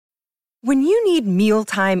When you need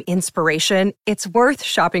mealtime inspiration, it's worth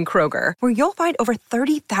shopping Kroger, where you'll find over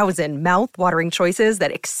 30,000 mouth-watering choices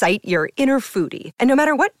that excite your inner foodie. And no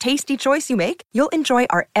matter what tasty choice you make, you'll enjoy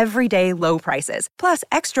our everyday low prices, plus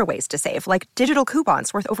extra ways to save, like digital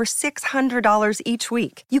coupons worth over $600 each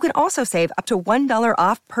week. You can also save up to $1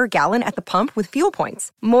 off per gallon at the pump with fuel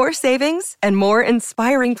points. More savings and more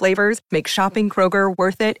inspiring flavors make shopping Kroger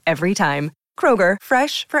worth it every time. Kroger,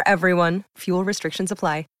 fresh for everyone. Fuel restrictions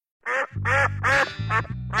apply.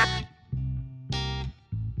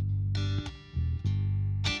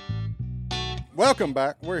 Welcome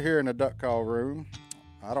back. We're here in the duck call room.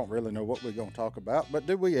 I don't really know what we're going to talk about, but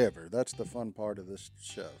do we ever? That's the fun part of this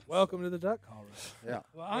show. Welcome to the duck call room. Yeah.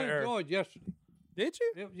 Well, I enjoyed yesterday. Did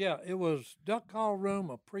you? It was Duck Call Room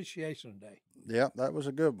Appreciation Day. Yeah, that was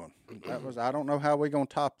a good one. I don't know how we're going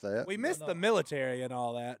to top that. We missed the military and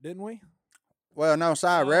all that, didn't we? Well, no, Si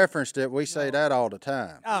referenced it. We say that all the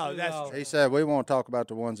time. Oh, that's No. true. He said we want to talk about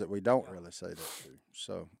the ones that we don't really say that to.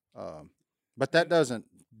 So, but that doesn't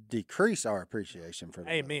decrease our appreciation for the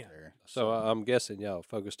Amen. military. So I'm guessing y'all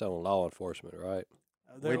focused on law enforcement, right?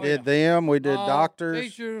 We did them. We did doctors,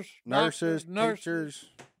 teachers, nurses, doctors, teachers,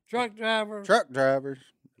 truck drivers, truck drivers,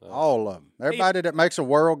 all of them. Everybody that makes the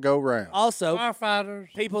world go round. Also,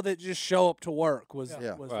 firefighters. people that just show up to work was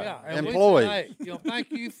Yeah. was Right. Yeah, and we Employees. say, hey,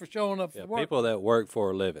 thank you for showing up Yeah, for work. people that work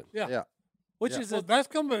for a living. Yeah. Yeah. which Yeah. is Well, a that's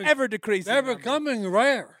coming. ever decreasing. They're number. becoming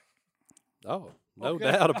rare. Oh, no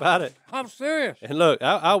Okay. doubt about it. I'm serious. And look,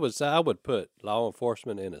 I would put law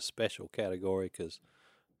enforcement in a special category because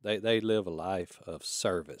they live a life of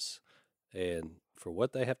service, and for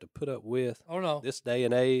what they have to put up with Oh no, this day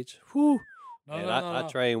and age, whew. no, And no, I no.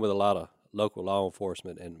 train with a lot of local law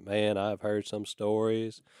enforcement, and man, I've heard some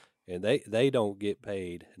stories, and they don't get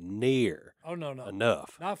paid near Oh no, no.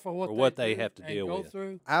 enough. Not for what, for what they do have to and deal go with.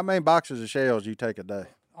 through. How many boxes of shells you take a day?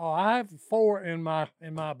 Oh, I have 4 in my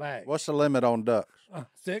bag. What's the limit on ducks?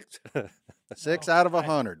 6. 6 out of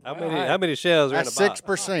 100. How many shells are That's in a box?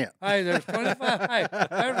 6%. Hey, there's 25. Hey,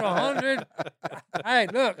 there's 100. Hey,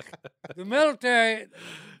 look, the military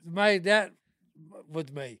made that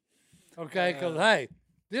with me. Okay, because, hey,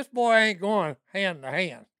 this boy ain't going hand to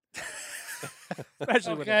hand.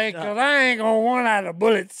 Especially with Okay, a duck. because I ain't going to run out of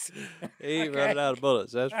bullets. He ain't running out of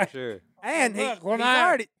bullets, that's for sure. And he, Look, when he's I-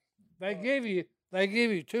 already. They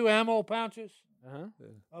give you 2 ammo pouches. Uh-huh.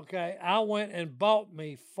 Okay, I went and bought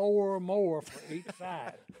me 4 more for each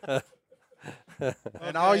side.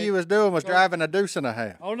 And all you was doing was driving a deuce and a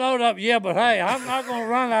half. Oh, no, yeah, but hey, I'm not going to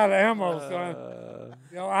run out of ammo, son.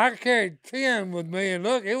 You know, I carried 10 with me, and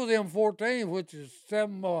look, it was M14, which is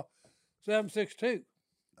 7.62.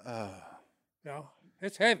 You know,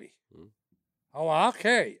 it's heavy. Oh, I'll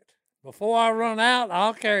carry it. Before I run out,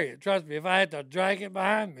 I'll carry it. Trust me, if I had to drag it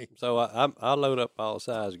behind me. So I load up all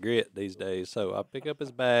size grit these days. So I pick up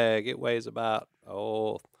his bag. It weighs about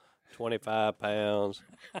 25 pounds,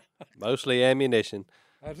 mostly ammunition.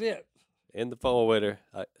 That's it. In the four-wheeler,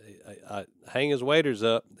 I hang his waders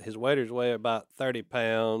up. His waders weigh about 30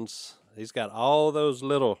 pounds. He's got all those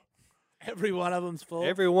little, Every one of them's full.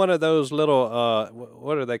 every one of those little,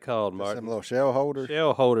 what are they called, Some Martin? little shell holders.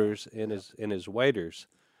 Shell holders in his waders.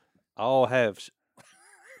 All have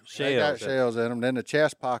They got shells. shells in them. Then the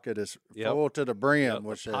chest pocket is Yep. full to the brim Yep,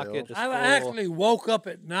 with the shells. pocket is I full. actually woke up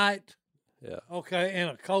at night, Yeah. okay, in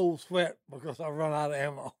a cold sweat because I run out of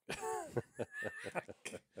ammo.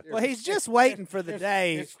 Well, he's just waiting for the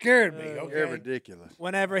day It scared me, You're okay? ridiculous.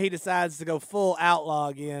 whenever he decides to go full outlaw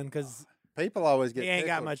again because People always get he ain't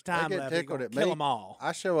got tickled. much time They get left. He tickled gonna at kill me. them all.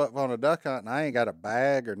 I show up on a duck hunt and I ain't got a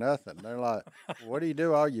bag or nothing. They're like, "What do you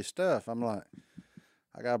do all your stuff?" I'm like,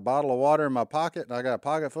 "I got a bottle of water in my pocket and I got a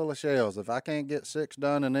pocket full of shells. If I can't get 6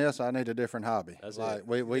 done in this, I need a different hobby." That's like it.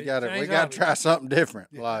 we Yeah, got to change we got hobby. to try something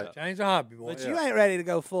different. Like Change the hobby, boy. But you ain't ready to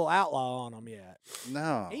go full outlaw on him yet.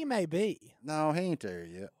 no, He may be. no, he ain't there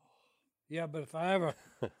yet. Yeah, but if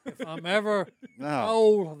I'm ever No,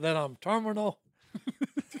 told that I'm terminal,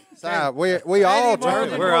 Si, we all Anybody-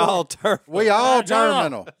 terminal. We're all turf. We all No.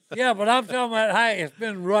 terminal. yeah, but I'm talking about, hey, it's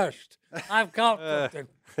been rushed. I've caught something.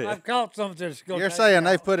 I've caught something that's going You're saying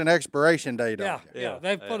they've put an expiration date Yeah, on it. yeah,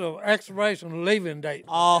 they've put an expiration leaving date.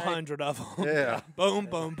 All okay? 100 of them. Yeah. Boom,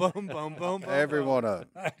 boom, boom, boom, boom, boom. Every one of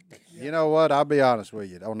them. You know what? I'll be honest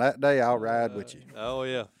with you. On that day, I'll ride with you. Oh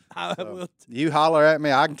yeah. I will. You holler at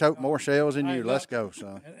me, I can tote more shells than Hey, you. look. Let's go,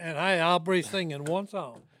 son. And hey, I'll be singing one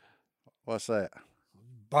song, What's that?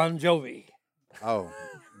 Bon Jovi. Oh,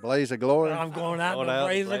 Blaze of Glory? I'm going out Going in out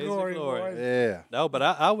the in blaze the of blaze of glory, glory. boys. Yeah. No, but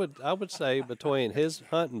I would say between his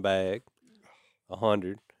hunting bag,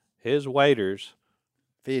 100, his waders,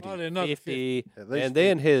 50. Probably another 50, At least and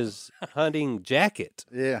then his hunting jacket,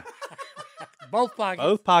 Yeah. both pockets.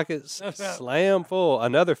 Both pockets That's right. slam full.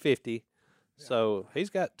 Another 50. So he's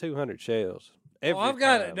got 200 shells. Well, I've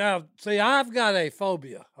got it now. See, I've got a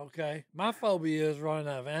phobia. Okay, my phobia is running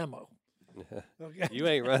out of ammo. Okay, You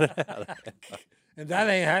ain't running out. and that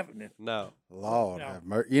ain't happening. No. Lord No. have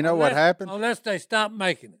mercy. You know what happens? Unless they stop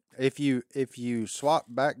making it. If you swap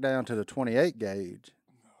back down to the 28 gauge,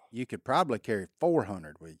 you could probably carry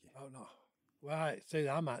 400 with you. Oh no. Well, see,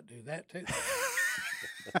 I might do that too.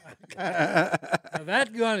 Now,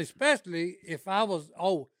 that gun, especially if I was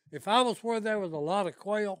where there was a lot of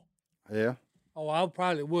quail, Yeah. I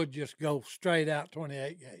probably would just go straight out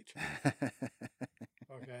 28 gauge.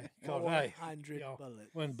 Okay, 'cause, hey, 100 you know, bullets.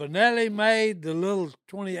 when Benelli made the little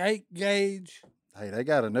 28 gauge, Hey, they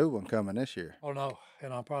got a new one coming this year. oh no,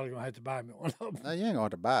 and I'm probably gonna have to buy me one of them. Now you ain't going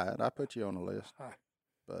to buy it. I put you on the list. All right.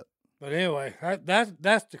 But But anyway,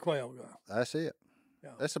 that's the quail gun. that's it.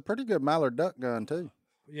 Yeah. That's a pretty good mallard duck gun too.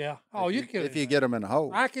 Yeah. Oh, you kill if you anything. get them in the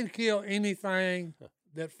hole I can kill anything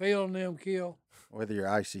that Phil and them kill. with your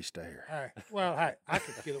icy stare. Hey, well, hey, I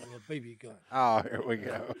could kill it with a BB gun. Oh, here we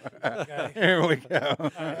go. Okay. Here we go. Yeah,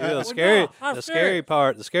 Well, scary. no, I'm the serious.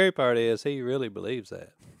 scary part is he really believes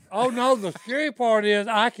that. Oh no, the scary part is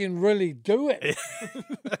I can really do it.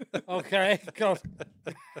 Okay, because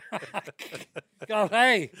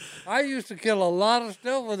hey, I used to kill a lot of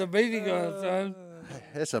stuff with a BB gun, son.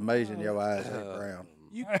 It's amazing your eyes ain't brown.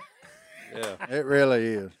 Yeah. It really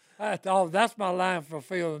is. That's my line for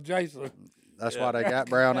Phil and Jason. That's why they got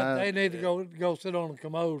brown They eyes. need to go sit on the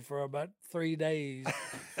commode for about 3 days.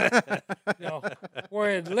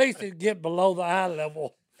 Where at least it get below the eye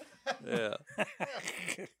level. Yeah.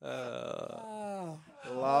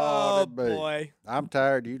 Lord, it be. Boy. I'm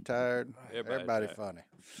tired. You tired? Everybody Everybody tired. funny.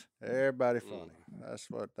 Everybody funny.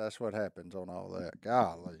 That's what happens on all that.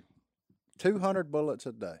 Golly, 200 bullets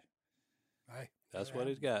a day. Hey, That's what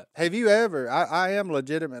he's got. Have you ever? I am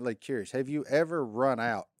legitimately curious. Have you ever run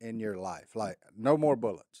out in your life? Like no more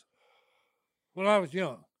bullets? when I was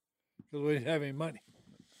young, because we didn't have any money,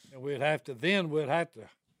 and we'd have to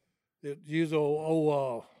use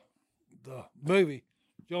the movie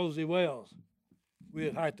Josie Wells.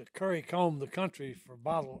 We'd have to curry comb the country for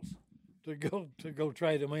bottles to go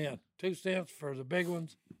trade them in. 2 cents for the big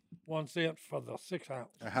ones, 1 cent for the 6 ounce,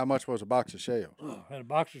 How much was a box of shells? and a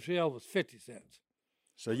box of shell was 50 cents.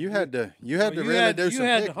 So you had to So really do you some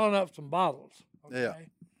had to picking. hunt up some bottles. Yeah. Okay?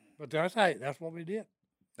 But that's what we did.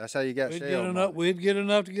 That's how you got We'd shell get enough. money. We'd get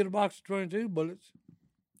enough to get a box of 22 bullets.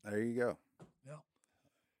 There you go. Yeah.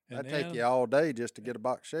 That'd And take then- you all day just to get a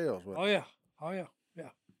box of shells. Oh yeah, yeah.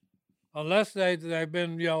 Unless they've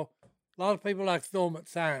been, a lot of people like to throw them at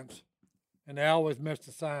signs, and they always miss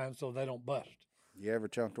the sign so they don't bust. You ever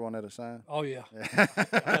chunked one at a sign? Oh yeah.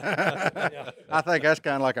 I think that's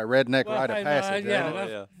kind of like a redneck Well, rite of hey, no, passage. yeah, ain't it?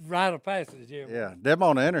 that's rite of passage. Yeah. Yeah, them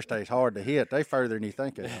on the interstate's hard to hit. They further than you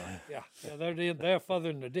think they are. Yeah. They're further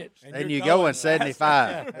in the ditch. And you going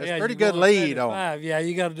 75. That's Yeah, pretty you good go lead on. 75. Yeah,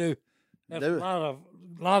 you got to do. That's Do a it.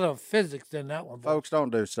 lot of physics in that one. folks. Folks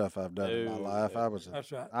don't do stuff I've done in my No, life.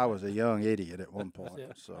 That's right. I was a young idiot at one point.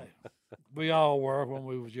 That's it. So Hey, we all were when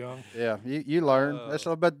we was young. yeah, you learn.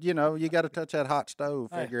 But you got to touch that hot stove,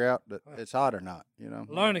 Hey. figure out that it's hot or not.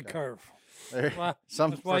 Learning curve. There- Why-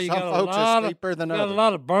 Some that's for why you some got a folks lot it's of- steeper than You got a others.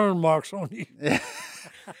 lot of burn marks on you.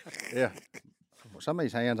 Yeah. Well, some of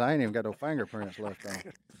these hands I ain't even got no fingerprints left on.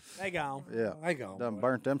 They gone. Yeah. I go. Done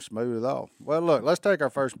burnt them smooth off. Well, look, let's take our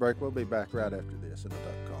first break. We'll be back right after this in a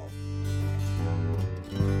duck call.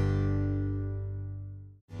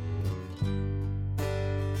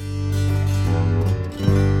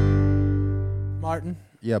 Martin,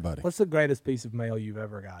 Yeah, buddy. what's the greatest piece of mail you've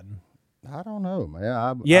ever gotten? I don't know,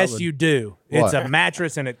 man. Yes, you do. It's What? a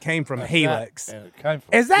mattress and it came from Helix. And it came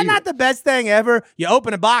from Is that not the best thing ever? You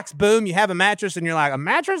open a box, boom, you have a mattress, and you're like, a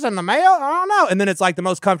mattress in the mail? I don't know. And then it's like the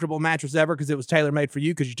most comfortable mattress ever because it was tailor made for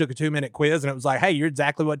you because you took a 2-minute quiz and it was like, hey, you're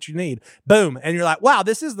exactly what you need. Boom. And you're like, wow,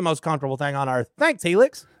 this is the most comfortable thing on earth. Thanks,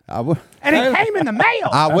 Helix. And it came in the mail.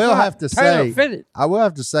 I will have to Tailor say, fitted. I will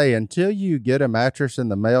have to say, until you get a mattress in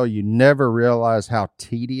the mail, you never realize how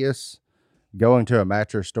tedious going to a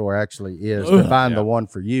mattress store actually is to find the one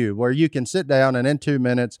for you, where you can sit down and in 2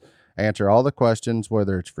 minutes answer all the questions,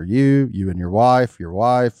 whether it's for you and your wife,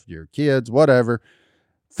 your kids, whatever.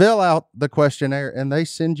 Fill out the questionnaire and they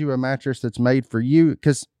send you a mattress that's made for you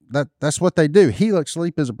because that's what they do. Helix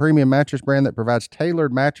Sleep is a premium mattress brand that provides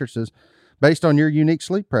tailored mattresses based on your unique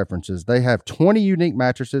sleep preferences. They have 20 unique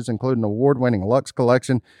mattresses, including award-winning Luxe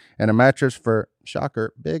Collection and a mattress for,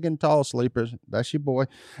 shocker, big and tall sleepers. That's your boy.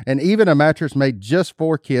 And even a mattress made just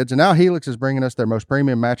for kids. And now Helix is bringing us their most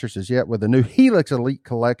premium mattresses yet with the new Helix Elite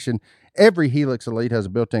Collection Every Helix Elite has a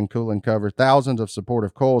built-in cooling cover, thousands of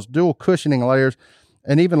supportive coils, dual cushioning layers,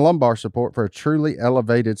 and even lumbar support for a truly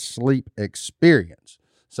elevated sleep experience.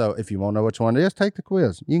 So if you want to know which one it is, take the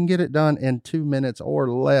quiz. You can get it done in 2 minutes or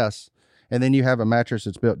less. And then you have a mattress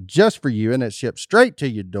that's built just for you, and it's shipped straight to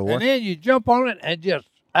your door. And then you jump on it and just,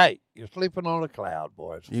 hey, you're sleeping on a cloud,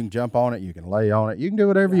 boys. You can jump on it. You can lay on it. You can do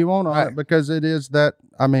whatever you want on it because it is that,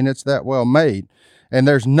 I mean, it's that well made. And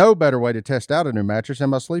there's no better way to test out a new mattress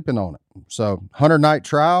than by sleeping on it. So 100-night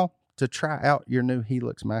trial to try out your new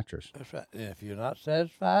Helix mattress. That's right. And if you're not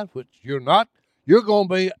satisfied, which you're not, you're going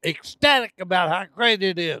to be ecstatic about how great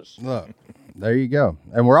it is. Look, there you go.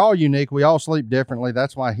 And we're all unique. We all sleep differently.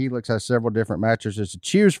 That's why Helix has several different mattresses to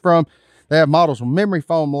choose from. They have models with memory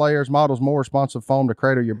foam layers, models more responsive foam to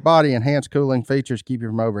cradle your body, enhanced cooling features keep you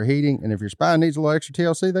from overheating. And if your spine needs a little extra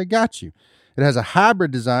TLC, they got you. It has a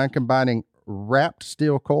hybrid design combining wrapped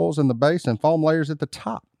steel coils in the base and foam layers at the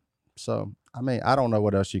top. So, I mean, I don't know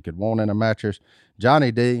what else you could want in a mattress.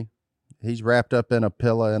 Johnny D, he's wrapped up in a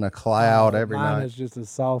pillow in a cloud every Mine night. is just a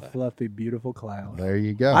soft, fluffy, beautiful cloud. There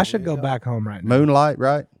you go. I should go back home right now. Moonlight,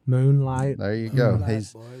 right? Moonlight. There you go.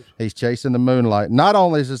 Moonlight, He's chasing the moonlight. Not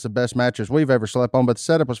only is this the best mattress we've ever slept on, but the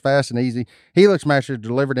setup was fast and easy. Helix mattress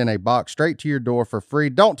delivered in a box straight to your door for free.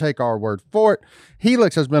 Don't take our word for it.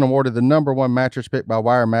 Helix has been awarded the #1 mattress pick by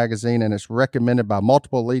Wire Magazine, and it's recommended by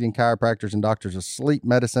multiple leading chiropractors and doctors of sleep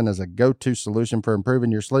medicine as a go-to solution for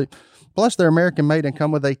improving your sleep. Plus, they're American-made and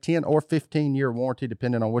come with a 10 or 15-year warranty,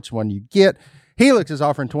 depending on which one you get. Helix is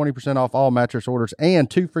offering 20% off all mattress orders and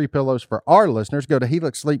 2 free pillows for our listeners. Go to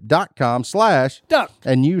helixsleep.com/duck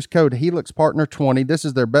and use code HelixPartner20. This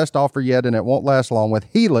is their best offer yet, and it won't last long. With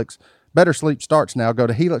Helix, better sleep starts now. Go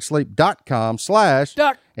to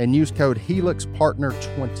helixsleep.com/duck and use code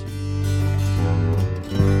HelixPartner20.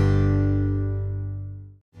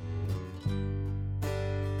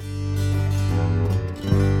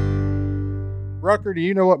 Rucker, do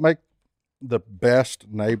you know what makes the best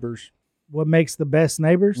neighbors? What makes the best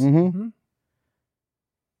neighbors? Mm-hmm.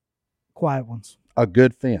 Quiet ones. A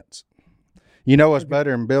good fence. You know what's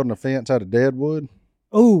better than building a fence out of dead wood?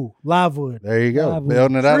 Ooh, live wood. There you go. Live wood.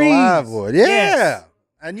 Building it out of Trees. live wood. Yeah. Yes.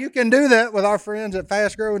 And you can do that with our friends at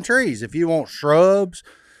Fast Growing Trees. If you want shrubs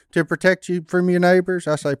to protect you from your neighbors,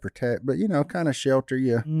 I say protect, but, you know, kind of shelter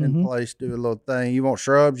you in place, do a little thing. You want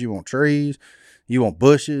shrubs, you want trees, you want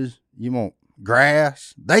bushes, you want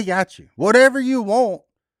grass. They got you. Whatever you want,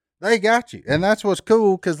 they got you. And that's what's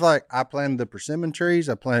cool because, like, I planted the persimmon trees.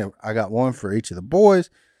 I got one for each of the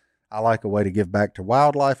boys. I like a way to give back to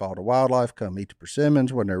wildlife. All the wildlife come eat the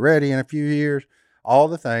persimmons when they're ready in a few years. All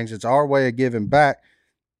the things. It's our way of giving back,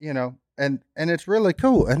 you know, and it's really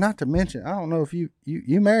cool. And not to mention, I don't know if you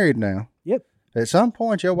married now. Yep. At some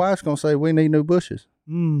point, your wife's going to say, we need new bushes.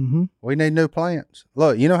 Mm-hmm. We need new plants.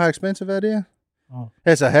 Look, you know how expensive that is? Oh.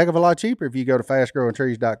 It's a heck of a lot cheaper if you go to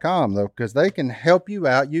fastgrowingtrees.com, though, because they can help you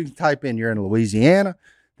out. You can type in you're in Louisiana.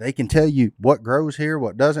 They can tell you what grows here,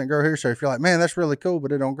 what doesn't grow here. So if you're like, man, that's really cool,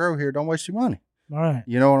 but it don't grow here, don't waste your money. All right.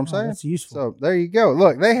 You know what I'm saying? That's useful. So there you go.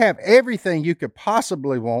 Look, they have everything you could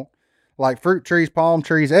possibly want, like fruit trees, palm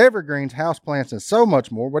trees, evergreens, houseplants, and so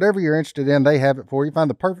much more. Whatever you're interested in, they have it for you. Find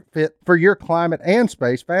the perfect fit for your climate and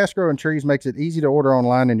space. Fast Growing Trees makes it easy to order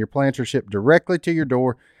online, and your plants are shipped directly to your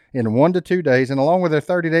door in 1 to 2 days. And along with their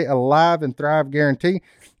 30-day Alive and Thrive guarantee,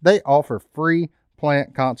 they offer free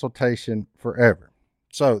plant consultation forever.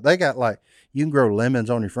 So they got, like, you can grow lemons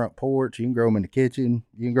on your front porch. You can grow them in the kitchen.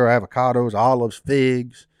 You can grow avocados, olives,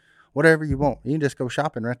 figs, whatever you want. You can just go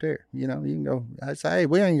shopping right there. You know, you can go, I say, hey,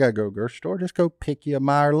 we ain't got to go to the grocery store. Just go pick you a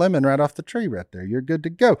Meyer lemon right off the tree right there. You're good to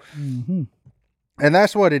go. Mm-hmm. And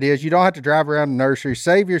that's what it is. You don't have to drive around the nursery.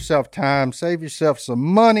 Save yourself time. Save yourself some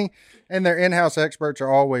money. And their in-house experts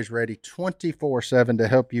are always ready 24/7 to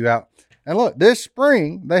help you out. And look, this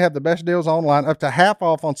spring, they have the best deals online, up to half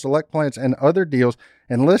off on select plants and other deals.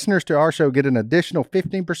 And listeners to our show get an additional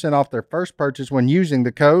 15% off their first purchase when using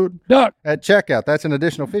the code Duck. at checkout. That's an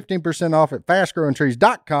additional 15% off at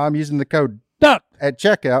fastgrowingtrees.com using the code Duck. at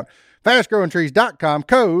checkout. Fastgrowingtrees.com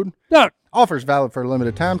code Duck. offers valid for a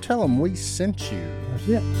limited time. Tell them we sent you. That's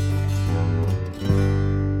it.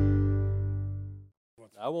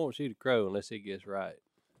 I won't shoot a crow unless he gets right.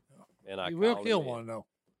 And I You will call kill him in. one, though.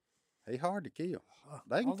 He hard to kill.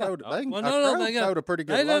 They can Okay. throw. They can. Well, a no, crow they can throw a pretty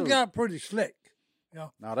good They done load. got pretty slick.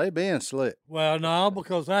 No, they being slick. Well, no,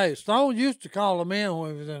 because, hey, Stone used to call them in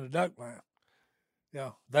when he was in the duck line.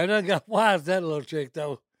 Yeah, they done got wise, that little chick,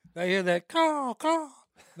 though. They hear that call.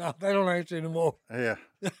 No, they don't answer anymore. Yeah.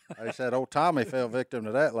 They said old Tommy fell victim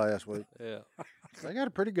to that last week. Yeah. They got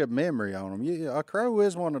a pretty good memory on them. A crow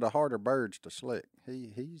is one of the harder birds to slick.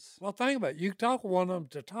 He's Well, think about it. You can talk with one of them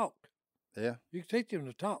to talk. Yeah. You can teach them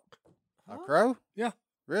to talk. A crow? Yeah.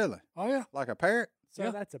 Really? Oh yeah. Like a parrot? So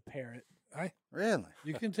Yeah. that's a parrot. Hey, Really?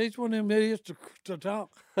 you can teach one of them idiots to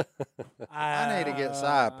talk. I need to get Si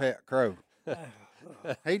a pet crow.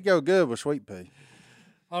 He'd go good with Sweet Pea.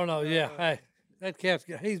 Oh no, yeah. Hey, that cat's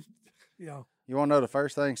he's, you know, You want to know the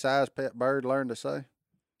first thing Si's pet bird learned to say?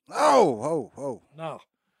 Oh. no.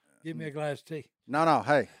 Give me a glass of tea. No,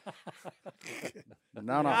 hey.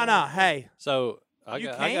 No. No, hey. So I You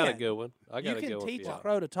got a can. good one. I got You a good can one. teach for a y'all.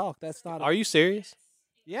 crow to talk. That's not. Are you serious?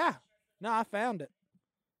 Yeah. No, I found it.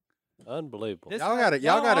 Unbelievable. This- Y'all got it.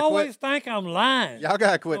 Y'all Y'all got to always quit. think I'm lying. Y'all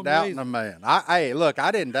got to quit Some doubting reason. the man. Hey, look,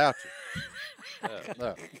 I didn't doubt you.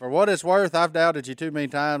 Look, for what it's worth, I've doubted you too many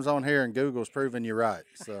times on here, and Google's proven you right.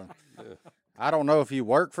 So I don't know if you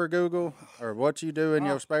work for Google or what you do in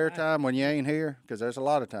your spare time when you ain't here, because there's a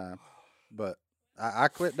lot of time. But I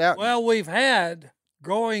quit doubting. Well, we've had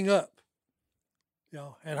growing up, you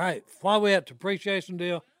know, and hey, while we at the appreciation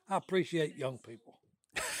deal, I appreciate young people.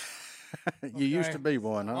 you used okay. to be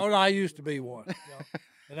one, huh? Oh, no, I used to be one. You know,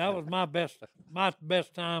 and that was my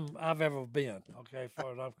best time I've ever been, okay, as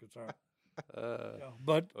far as I'm concerned. You know,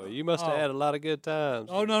 but, Well, you must have had a lot of good times.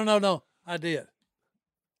 oh, no, I did.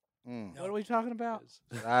 What are we talking about?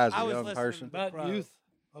 Si's I a was young listening person. About Pro. youth,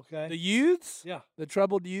 okay? The youths? yeah. The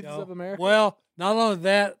troubled youths You know, of America? Well, not only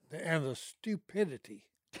that, and the stupidity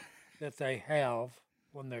that they have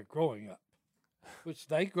when they're growing up, which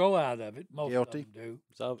they grow out of it. Most Guilty. of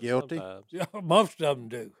them Guilty. Sometimes. do. Yeah, most of them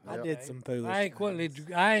do. I did some foolish I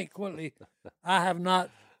ain't quickly. I have not,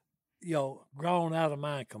 you know, grown out of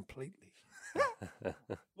mine completely.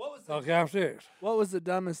 What was Okay, I'm serious. What was the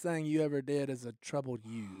dumbest thing you ever did as a troubled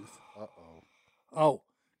youth? Uh-oh. Oh,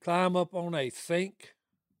 climb up on a sink,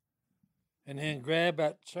 and then grab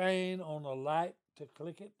that chain on a light to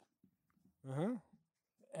click it. Uh-huh.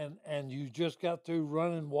 And you just got through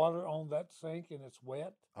running water on that sink and it's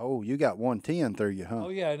wet. Oh, you got 110 through you, huh? Oh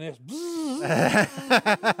yeah, and it's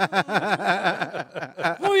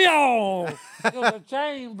booyah! So the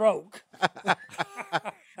chain broke.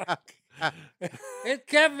 It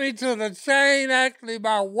kept me to the chain. Actually,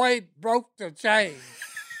 my weight broke the chain.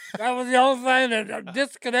 That was the only thing that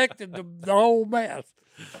disconnected the whole mess.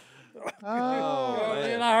 Oh,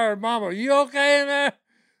 Then I heard, "Mama, you okay in there?"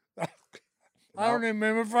 I don't even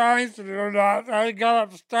remember if I answered it or not. I got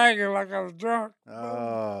up to stagger like I was drunk,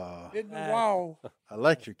 oh, hitting the wall.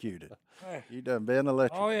 electrocuted. Hey. You done been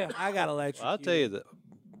electrocuted. Oh yeah. I got electrocuted. Well, I'll tell you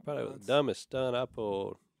probably the dumbest stunt I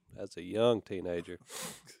pulled as a young teenager.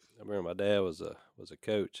 I remember my dad was a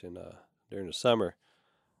coach, and during the summer,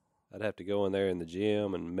 I'd have to go in there in the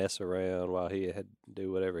gym and mess around while he had to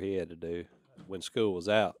do whatever he had to do when school was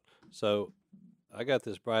out. So I got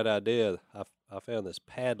this bright idea. I found this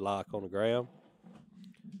padlock on the ground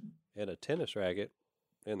and a tennis racket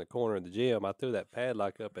in the corner of the gym. I threw that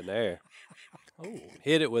padlock up in the air,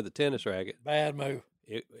 hit it with a tennis racket. Bad move.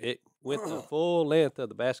 It went the full length of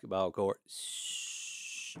the basketball court,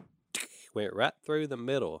 went right through the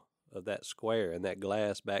middle of that square and that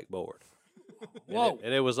glass backboard. Whoa.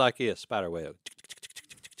 And it was like this spider web.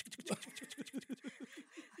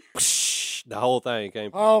 The whole thing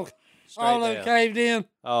came Oh, straight all down. that caved in.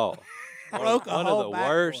 Oh, Broke a one whole of the backboard.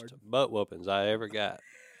 worst butt whoopings I ever got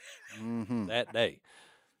Mm-hmm. that day.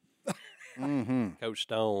 Mm-hmm. Coach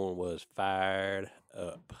Stone was fired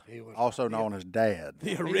up. He was Also known as Dad.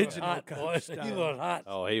 The he was original hot, boy. Coach He Stone. was hot.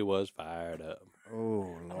 Oh, he was fired up. Oh,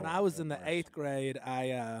 Lord. When I was in the 8th grade,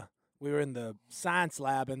 we were in the science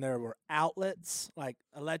lab, and there were outlets, like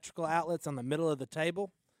electrical outlets, on the middle of the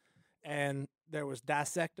table, and there was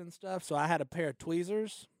dissecting stuff. So I had a pair of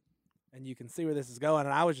tweezers, and you can see where this is going.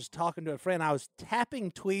 And I was just talking to a friend. I was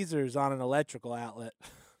tapping tweezers on an electrical outlet.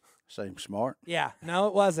 Seems smart. Yeah, no,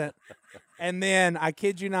 it wasn't. And then, I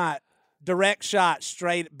kid you not, direct shot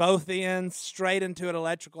straight, both ends, straight into an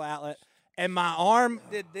electrical outlet. And my arm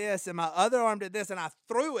did this, and my other arm did this, and I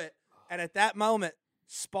threw it. And at that moment,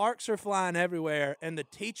 sparks are flying everywhere, and the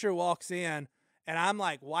teacher walks in, and I'm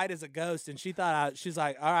like white as a ghost. And she's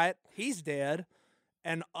like, all right, he's dead.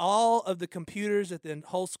 And all of the computers at the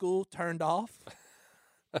whole school turned off.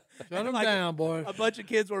 Shut him Like, down, boy. A bunch of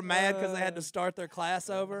kids were mad because they had to start their class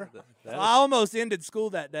over. So I almost ended school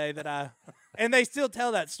that day. And they still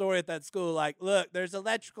tell that story at that school. Like, look, there's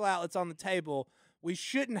electrical outlets on the table. We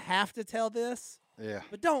shouldn't have to tell this, Yeah.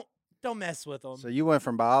 but don't mess with them. So you went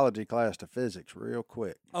from biology class to physics real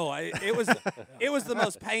quick. It was the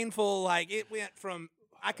most painful. Like, it went from,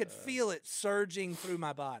 I could feel it surging through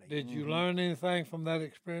my body. Did you learn anything from that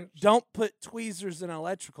experience? Don't put tweezers in an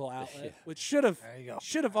electrical outlet, which should There you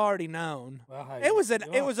go. have already known. Well, hey, It was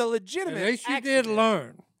you a legitimate. At least you did accident.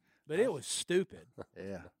 learn. But it was stupid.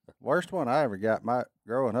 Yeah. Worst one I ever got.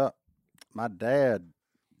 Growing up, my dad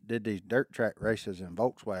did these dirt track races in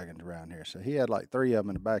Volkswagens around here. So he had like 3 of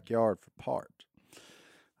them in the backyard for parts.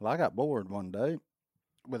 Well, I got bored one day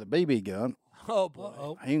with a BB gun. Oh boy.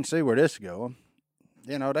 Uh-oh. You can see where this is going.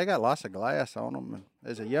 You know, they got lots of glass on them. And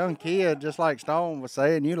as a young kid, just like Stone was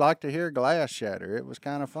saying, you like to hear glass shatter. It was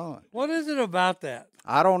kind of fun. What is it about that?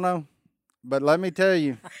 I don't know. But let me tell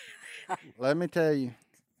you,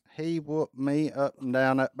 he whooped me up and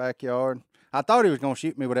down that backyard. I thought he was going to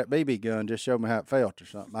shoot me with that BB gun, just show me how it felt or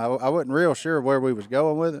something. I wasn't real sure where we was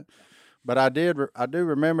going with it. But I do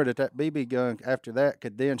remember that BB gun after that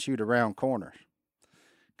could then shoot around corners.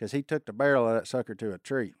 Because he took the barrel of that sucker to a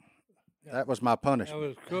tree. That was my That punishment.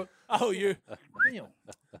 was cooked. Oh, your Damn.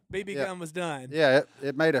 BB Yeah. gun was done. Yeah,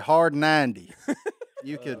 it made a hard 90.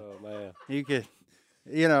 You could, Oh man.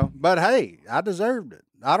 you know, but hey, I deserved it.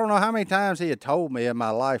 I don't know how many times he had told me in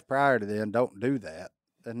my life prior to then, don't do that.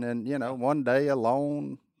 And then, you know, one day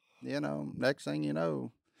alone, you know, next thing you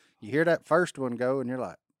know, you hear that first one go and you're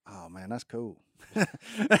like, oh man, that's cool. Let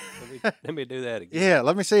me do that again. Yeah,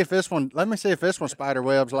 let me see if this one spider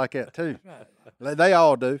webs like that too. They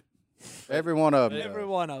all do. Every one of them. Every does.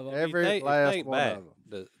 one of them. Every last think one back of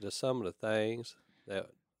them. to some of the things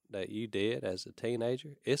that you did as a teenager.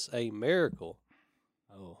 It's a miracle.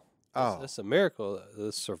 Oh, It's a miracle.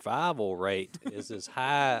 The survival rate is as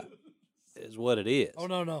high as what it is. Oh,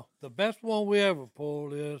 no. The best one we ever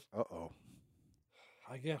pulled is, uh-oh.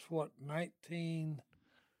 I guess, what, 19,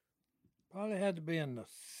 probably had to be in the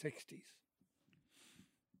 60s.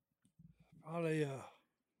 Probably,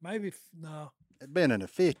 maybe, no. It'd been in the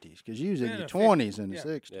 50s because you was in Been your in the 20s in the yeah.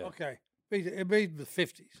 60s. Yeah. Okay. It'd be the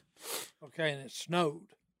 50s. Okay, and it snowed,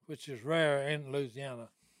 which is rare in Louisiana.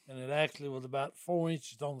 And it actually was about 4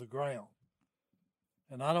 inches on the ground.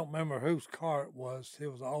 And I don't remember whose car it was. It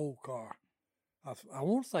was an old car. I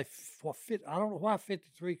want to say, I don't know why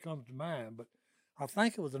 53 comes to mind, but I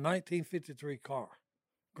think it was a 1953 car,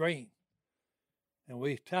 green. And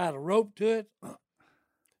we tied a rope to it,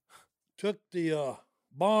 took the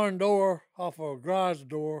barn door off of a garage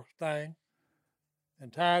door thing,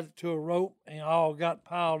 and tied it to a rope, and all got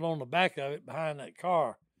piled on the back of it behind that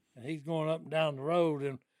car. And he's going up and down the road,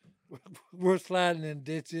 and we're sliding in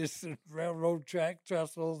ditches and railroad track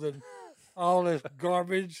trestles and all this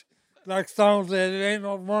garbage. Like Stone said, it ain't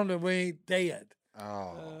no wonder we ain't dead.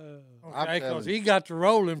 Oh, I'm Okay, telling because you. he got to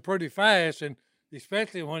rolling pretty fast, and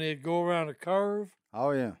especially when he'd go around a curve, Oh,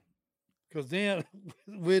 yeah. because then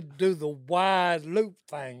we'd do the wide loop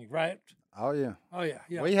thing, right? Oh, yeah. Oh, yeah,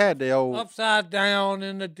 yeah. We had the old, Upside down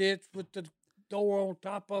in the ditch with the door on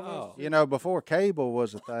top of us. you know, before cable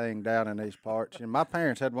was a thing down in these parts, and my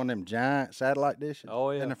parents had one of them giant satellite dishes Oh,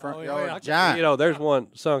 yeah. in the front Oh, yard. yeah. Giant. You know, there's one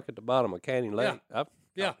sunk at the bottom of Canyon Lake. I've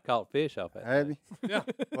Yeah. caught fish off that. Have you? Yeah.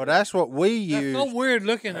 Well, that's what we That's used. so weird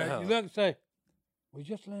looking at it. You look and say, we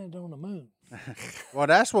just landed on the moon. Well,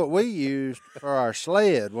 that's what we used for our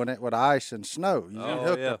sled when it would ice and snow. You Oh,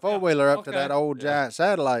 hook yeah. the four-wheeler up to Okay. that old giant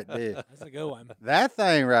satellite dish. That's a good one. That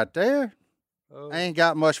thing right there Oh. ain't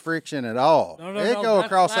got much friction at all. No, it no, go that's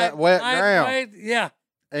across that wet ground. lightweight. Yeah.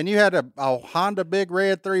 And you had a Honda big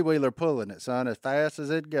red three-wheeler pulling it, son, as fast as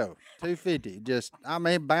it'd go. 250, just, I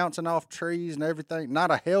mean, bouncing off trees and everything.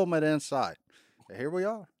 Not a helmet in sight. But here we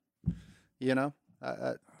are. You know,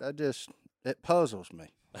 that just, it puzzles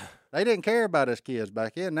me. They didn't care about us kids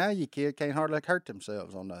back then. Now you kid can't hardly hurt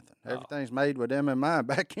themselves on nothing. Everything's made with them in mind.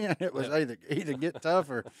 Back then it was either get tough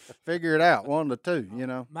or figure it out, one of the two, you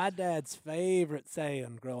know. My dad's favorite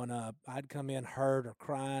saying growing up, I'd come in hurt or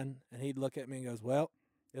crying, and he'd look at me and goes, well,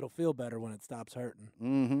 it'll feel better when it stops hurting.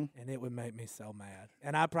 Mm-hmm. And it would make me so mad.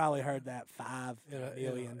 And I probably heard that 5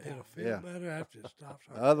 million It'll times. feel Yeah. better after it stops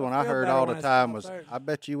The hurting. other one I feel heard better all when the it time stops was, hurting. I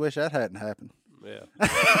bet you wish that hadn't happened. Yeah.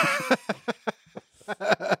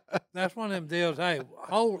 That's one of them deals. Hey,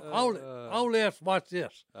 hold it. Hold this. Watch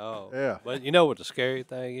this. Oh. Yeah. But you know what the scary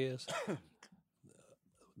thing is?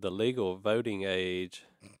 The legal voting age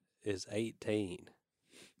is 18.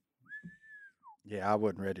 Yeah, I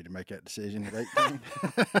wasn't ready to make that decision at 18.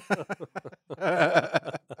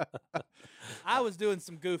 I was doing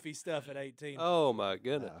some goofy stuff at 18. Oh my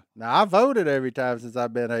goodness. Now, I voted every time since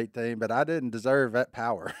I've been 18, but I didn't deserve that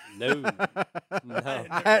power. No. No.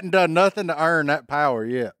 I hadn't done nothing to earn that power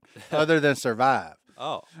yet, other than survive.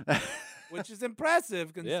 Oh. Which is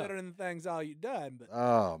impressive considering the things all you've done. But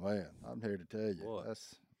Oh man, I'm here to tell you, Boy.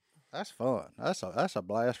 that's fun. That's a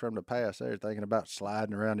blast from the past. There, thinking about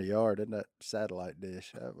sliding around the yard in that satellite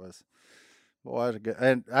dish. That was a good.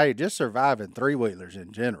 And hey, just surviving three-wheelers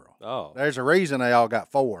in general. Oh. There's a reason they all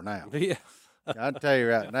got four now. Yeah. I'll tell you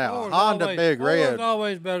right now, Four a is Honda always- Big four is Red.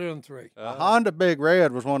 always better than 3. A Honda Big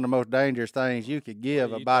Red was one of the most dangerous things you could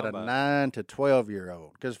give are you about a talking about? 9 to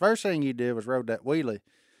 12-year-old. Because first thing you did was rode that wheelie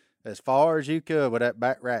as far as you could with that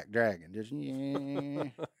back rack dragging. Just yeah.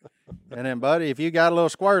 And then, buddy, if you got a little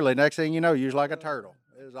squirrely, next thing you know, you was like a turtle.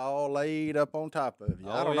 It was all laid up on top of you.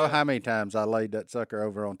 I Oh, don't know yeah. how many times I laid that sucker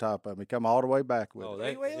over on top of me. Come all the way back with Oh,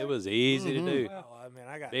 it. it was easy to do. Well, I mean,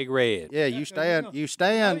 I got Big Red. Yeah, you stand, How you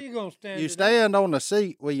stand, you gonna stand? you it up? stand on the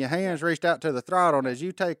seat with your hands reached out to the throttle, and as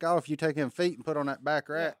you take off, you take them feet and put on that back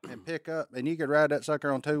rack and pick up, and you could ride that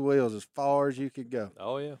sucker on 2 wheels as far as you could go.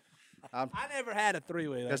 Oh yeah. I never had a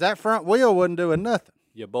 3-wheeler. Because that front wheel wasn't doing nothing.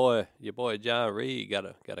 Your boy John Reed got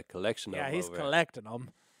a collection of Yeah, them he's over there. collecting them.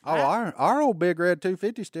 Oh, our old Big Red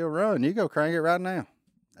 250 still run. You go crank it right now.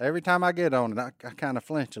 Every time I get on it, I kind of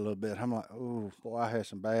flinch a little bit. I'm like, oh, boy, I had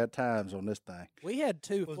some bad times on this thing. We had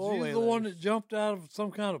 2 Was four-wheelers. you the one that jumped out of some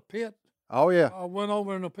kind of pit? Oh, yeah. I went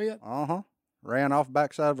over in the pit. Uh-huh. Ran off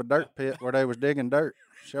backside of a dirt pit where they was digging dirt.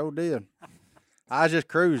 Sure did. I was just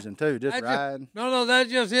cruising, too, just That ju- riding. No, that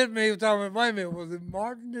just hit me. Wait a minute, was it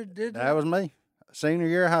Martin that did that? That was me. Senior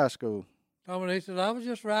year of high school. He said, I was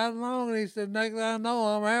just riding along, and he said, next thing I know,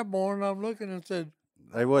 I'm airborne. I'm looking and said,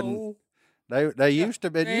 They wouldn't. oh, They used to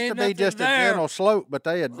be. It There used to ain't be nothing just a there. gentle slope, but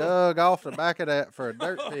they had dug off the back of that for a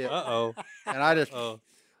dirt pit. Uh-oh. And I just, Oh.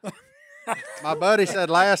 my buddy said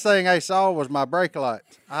last thing they saw was my brake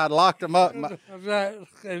lights. I had locked them up. that's right.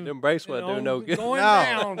 And, Them brakes you weren't know, doing no good. Going No.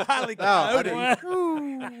 down. Highly No, I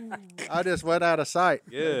coyote. I just went out of sight.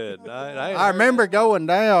 Good night. I remember going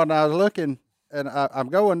down. I was looking, and I'm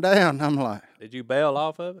going down. I'm like, Did you bail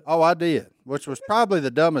off of it? oh, I did, which was probably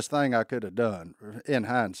the dumbest thing I could have done in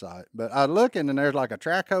hindsight. But I was looking, and there's like a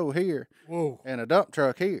track hoe here Whoa. and a dump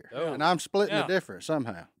truck here, Oh. and I'm splitting Yeah. the difference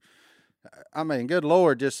somehow. I mean, good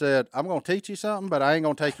Lord just said, I'm going to teach you something, but I ain't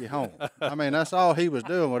going to take you home. I mean, that's all he was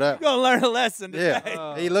doing with that. You're going to learn a lesson today.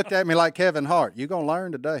 Yeah. He looked at me like Kevin Hart. You going to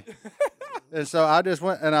learn today. And so I just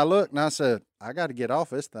went and I looked and I said, I got to get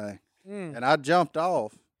off this thing. And I jumped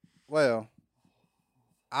off. Well,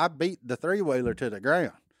 I beat the 3-wheeler to the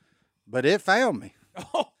ground, but it found me.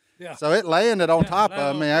 Yeah. So it landed on top landed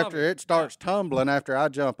of on me top after of it. it starts tumbling after I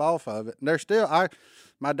jump off of it. And there's still,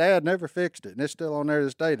 my dad never fixed it, and it's still on there to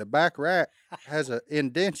this day. The back rack has an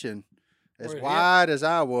indention as Where it hit. wide as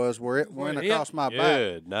I was where it Where went it hit. across my back.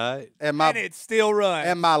 Good night. And my And it still runs.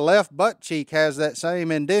 and my left butt cheek has that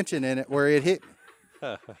same indention in it where it hit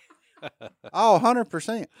me. Oh,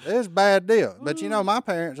 100%. It was a bad deal. But, you know, my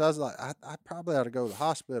parents, I was like, I probably ought to go to the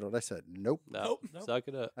hospital. They said, nope. No. Suck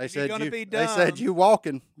it up. They If you're said, gonna be they said, dumb. you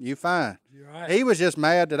walking, you fine. You're right. He was just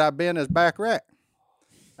mad that I bent his back rack.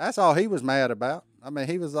 That's all he was mad about. I mean,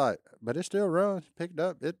 he was like, but it still runs. Picked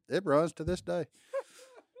up. It runs to this day.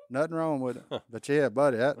 Nothing wrong with it. But yeah,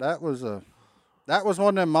 buddy, that was one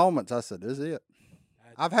of them moments. I said, this is it.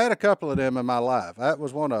 I've had a couple of them in my life. That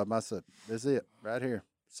was one of them. I said, this is it right here.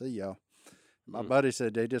 See y'all. My buddy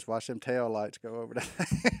said they just watched them tail lights go over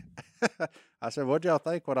there. I said, what'd y'all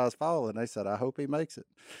think when I was falling? They said, I hope he makes it.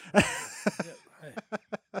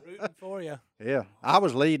 Rooting for you. Yeah, I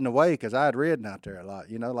was leading the way because I had ridden out there a lot,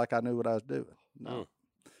 you know, like I knew what I was doing. No,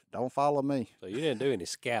 don't follow me. So you didn't do any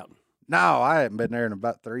scouting. No, I hadn't been there in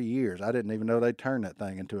about 3 years. I didn't even know they'd turn that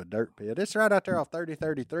thing into a dirt pit. It's right out there off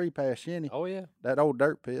 3033 past Shinny, Oh yeah. that old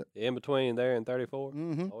dirt pit. In between there and 34.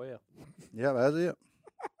 Mm-hmm. Oh yeah. Yeah, that's it.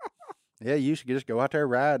 Yeah, you used to just go out there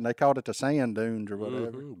riding. They called it the sand dunes or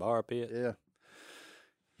whatever. Mhm. Bar pit. Yeah.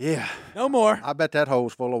 Yeah, No more. I bet that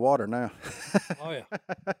hole's full of water now. Oh,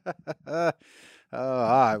 yeah. All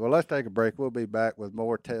right, well, let's take a break. We'll be back with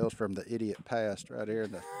more tales from the idiot past right here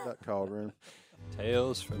in the duck call room.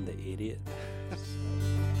 Tales from the idiot.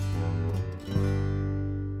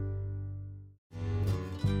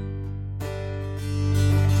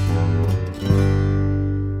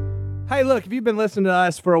 Hey, look, if you've been listening to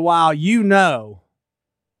us for a while, you know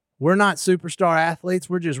we're not superstar athletes.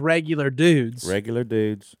 We're just regular dudes Regular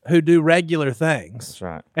dudes. who do regular things. That's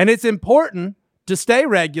right. And it's important to stay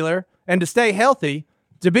regular and to stay healthy,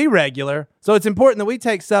 to be regular. So it's important that we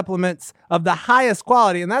take supplements of the highest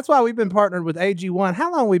quality. And that's why we've been partnered with AG1.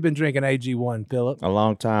 How long have we been drinking AG1, Philip? A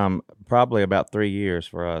long time, probably about 3 years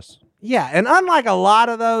for us. Yeah, and unlike a lot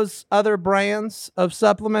of those other brands of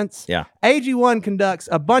supplements, Yeah. AG1 conducts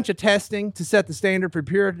a bunch of testing to set the standard for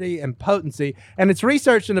purity and potency, and it's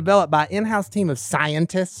researched and developed by an in-house team of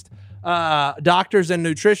scientists, doctors, and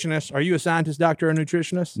nutritionists. Are you a scientist, doctor, or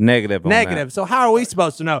nutritionist? Negative on Negative. So how are we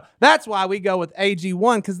supposed to know? That's why we go with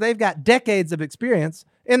AG1, because they've got decades of experience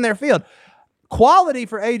in their field. Quality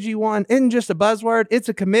for AG1 isn't just a buzzword, it's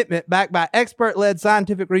a commitment backed by expert-led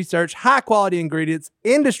scientific research, high-quality ingredients,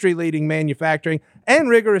 industry-leading manufacturing, and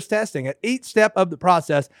rigorous testing. At each step of the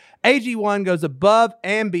process, AG1 goes above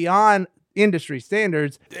and beyond industry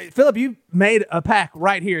standards. Philip, you made a pack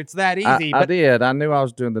right here. It's that easy. I did. I knew I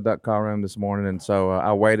was doing the duck call room this morning, and so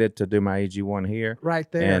I waited to do my AG1 here. Right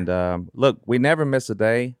there. And look, we never miss a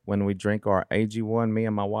day when we drink our AG1, me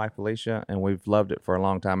and my wife, Alicia, and we've loved it for a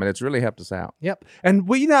long time, and it's really helped us out. Yep. And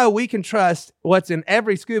we know we can trust what's in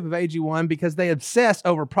every scoop of AG1 because they obsess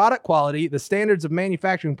over product quality, the standards of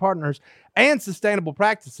manufacturing partners, and sustainable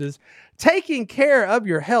practices. Taking care of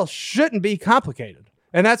your health shouldn't be complicated.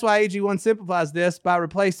 And that's why AG1 simplifies this by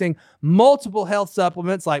replacing multiple health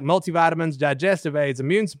supplements like multivitamins, digestive aids,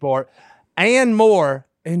 immune support, and more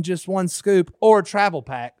in just one scoop or travel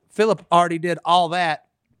pack. Philip already did all that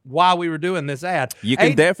while we were doing this ad. You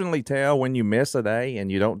can definitely tell when you miss a day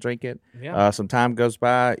and you don't drink it. Yeah. Some time goes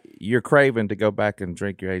by, you're craving to go back and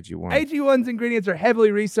drink your AG1. AG1's ingredients are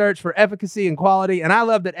heavily researched for efficacy and quality, and I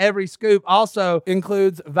love that every scoop also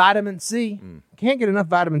includes vitamin C. Can't get enough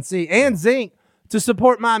vitamin C and zinc to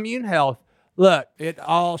support my immune health. Look, it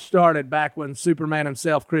all started back when Superman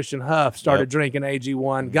himself, Christian Huff, started drinking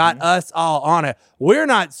AG1, got us all on it. We're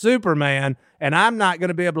not Superman, and I'm not going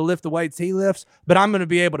to be able to lift the weights he lifts, but I'm going to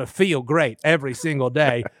be able to feel great every single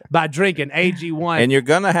day by drinking AG1. And you're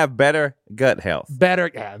going to have better gut health.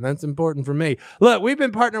 Better, yeah, that's important for me. Look, we've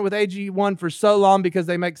been partnered with AG1 for so long because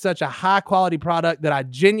they make such a high-quality product that I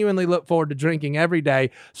genuinely look forward to drinking every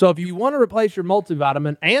day. So if you want to replace your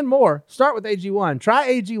multivitamin and more, start with AG1.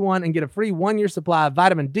 Try AG1 and get a free 1-year supply of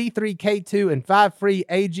vitamin D3, K2, and 5 free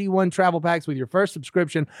AG1 travel packs with your first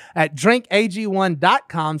subscription at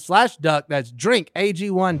drinkag1.com/duck. That's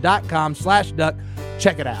drinkag1.com/duck.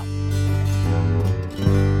 Check it out.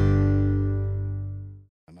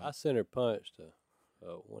 I center punched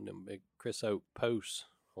one of them big Chris Oak posts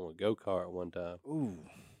on a go-kart one time. Ooh.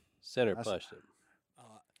 Center punched it.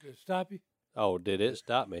 Did it stop you? Oh, did it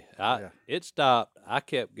stop me? Yeah. It stopped. I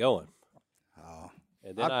kept going. Oh.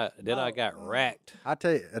 And then I got racked. I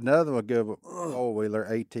tell you, another one good four-wheeler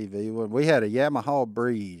ATV. When we had a Yamaha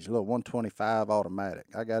Breeze, a little 125 automatic.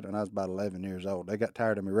 I got it when I was about 11 years old. They got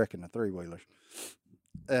tired of me wrecking the three-wheelers.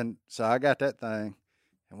 And so I got that thing,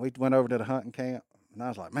 and we went over to the hunting camp, and I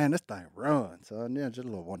was like, man, this thing runs. So, yeah, just a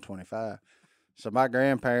little 125. So my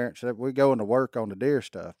grandparents, we going to work on the deer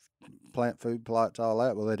stuff, plant food plots, all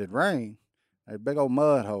that. Well, it had rained. There's a big old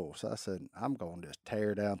mud hole. So I said, I'm going to just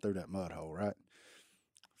tear down through that mud hole, right?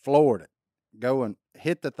 Floored it. Go and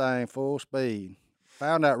hit the thing full speed.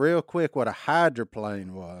 Found out real quick what a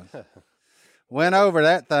hydroplane was. Went over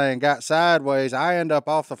that thing, got sideways. I end up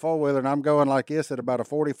off the four-wheeler, and I'm going like this at about a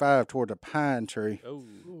 45 toward a pine tree. Oh.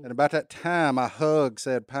 And about that time, I hugged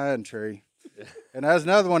said pine tree. And that was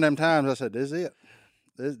another one of them times I said, this is it.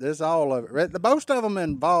 This all of it. Most of them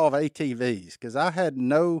involve ATVs because I had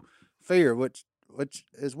no fear, which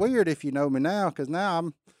is weird if you know me now because now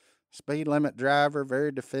I'm speed limit driver,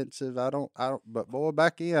 very defensive. I don't, but boy,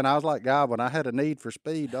 back in, I was like Godwin. I had a need for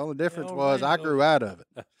speed. The only difference was I grew out of it.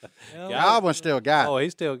 Godwin still got it. Oh, he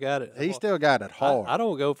still got it. He still got it hard. I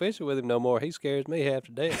don't go fishing with him no more. He scares me half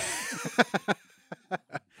to death.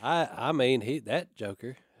 I mean, that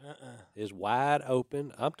joker is wide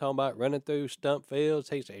open. I'm talking about running through stump fields.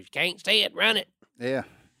 He says, you can't see it, run it. Yeah.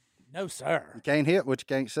 No, sir. You can't hit what you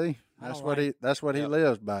can't see. That's what he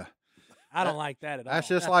lives by. I don't like that at all. That's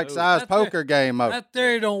just like Si's poker game mode. That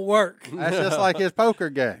theory don't work. That's just like his poker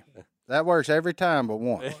game. That works every time but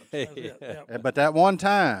one. But that one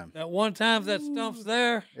time. That one time that stump's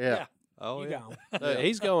there. Yeah. Oh, You yeah. gone. Look,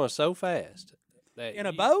 he's going so fast. that In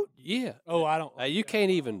a you- boat? Yeah. Oh, I don't. You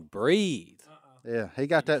can't even breathe. Yeah. He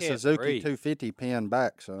got that can't Suzuki breathe. 250 pin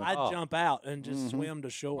back, son. I'd jump out and just swim to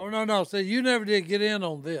shore. Oh, no. See, you never did get in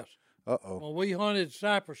on this. Uh-oh. When we hunted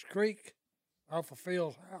Cypress Creek off of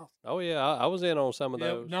Phil's house. Oh, yeah. I was in on some of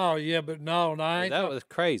those. No, I ain't. That was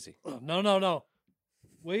crazy. No.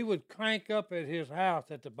 We would crank up at his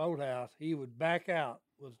house, at the boathouse. He would back out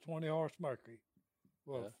with a 20-horse Mercury.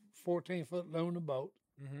 Well, 14-foot Luna boat.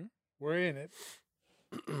 Mm-hmm. We're in it.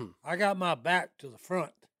 I got my back to the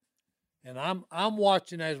front, and I'm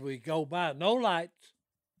watching as we go by. No lights.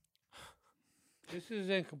 This is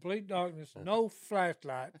in complete darkness. No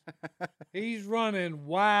flashlight. He's running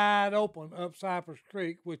wide open up Cypress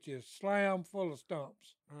Creek, which is slam full of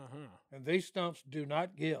stumps. And these stumps do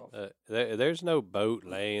not give. There's no boat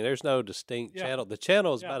lane. There's no distinct Yeah. channel. The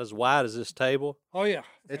channel is Yeah. about as wide as this table. Oh yeah,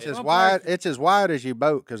 It's And as some wide. places- It's as wide as your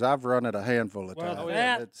boat because I've run it a handful of Well, times.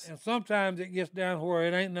 that It's, and sometimes it gets down where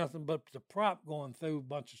it ain't nothing but the prop going through a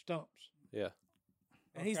bunch of stumps. Yeah.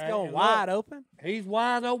 And he's Okay, going and wide look, open. He's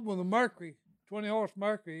wide open with a Mercury, 20-horse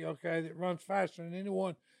Mercury, okay, that runs faster than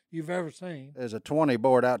anyone you've ever seen. There's a 20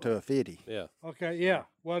 board out to a 50. Yeah. Okay, yeah.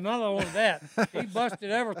 Well, not only that, he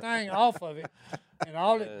busted everything off of it, and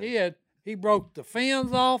all it did, he broke the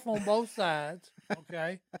fins off on both sides,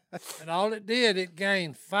 okay, and all it did, it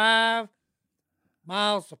gained 5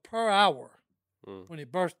 miles per hour when he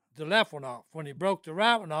burst the left one off. When he broke the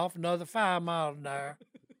right one off, another 5 miles an hour.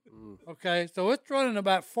 Okay, so it's running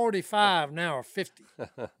about 45 now or 50.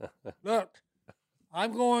 Look,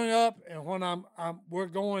 I'm going up, and when we're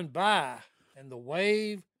going by, and the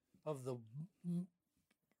wave of the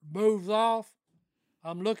moves off,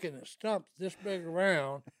 I'm looking at stumps this big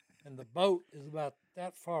around, and the boat is about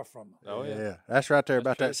that far from it. Oh yeah. That's right there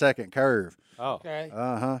about that second curve. Oh. Okay,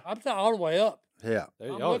 Uh-huh. I'm all the way up. Yeah. There,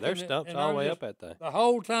 I'm oh, looking there's at- stumps and all the I'm way just- up that thing. The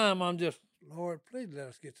whole time I'm just, Lord, please let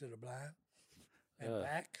us get to the blind and Yeah.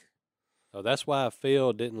 back. Oh, that's why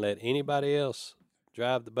Phil didn't let anybody else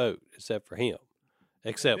drive the boat except for him,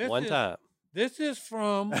 except This one is- time. This is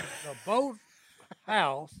from the boat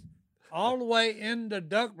house all the way into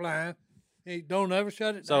duck blind. He don't ever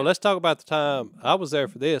shut it So down. let's talk about the time I was there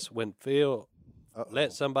for this when Phil Uh-oh.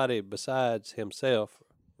 let somebody besides himself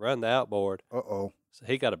run the outboard. Uh-oh. So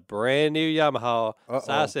he got a brand new Yamaha.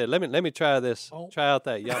 So I Uh-oh. said, let me try this. Oh. Try out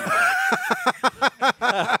that Yamaha.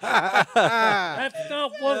 That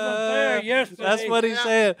stuff wasn't there yesterday. That's what he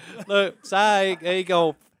said. Look, Si, he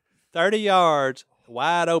go 30 yards,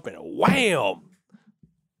 wide open, wham!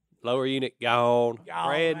 Lower unit gone,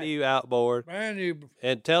 brand right. new outboard. Brand new.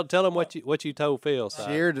 And tell him what you told Phil, Si.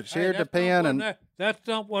 Sheared Hey, the that stump pin wasn't and there. That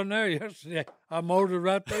stump wasn't there yesterday. I motored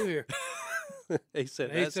right through here. He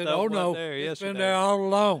said, And he that said, stuff "Oh wasn't no, there it's yesterday." been there all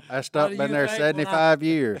along." that How stuff do been you there think when 75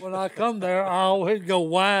 years. When I come there, I always go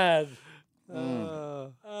wide.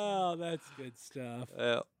 Oh, that's good stuff.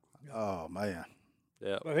 Yeah, Oh, man.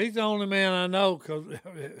 yeah. But he's the only man I know because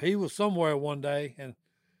he was somewhere one day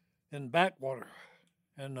in backwater,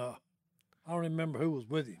 and I don't remember who was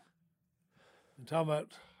with him. And talking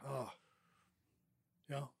about,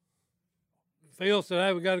 Phil said,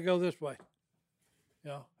 "Hey, we got to go this way."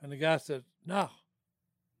 And the guy said, "No."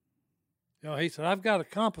 He said, "I've got a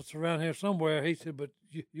compass around here somewhere." He said, "But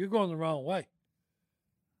you're going the wrong way."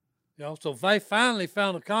 So they finally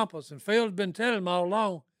found a compass, and Phil had been telling him all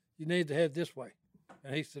along, "You need to head this way."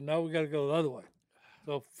 And he said, "No, we got to go the other way."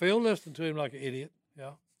 So Phil listened to him like an idiot.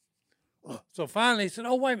 So finally he said,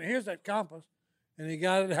 "Oh, wait a minute, here's that compass." And he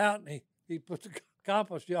got it out, and he put the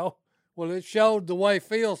compass, Well, it showed the way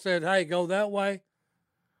Phil said, "Hey, go that way."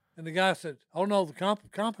 And the guy said, "Oh, no, the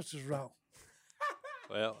compass is wrong."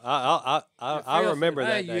 Well, I Phil remember said,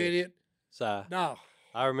 that "Hey, you day, idiot." Si. No.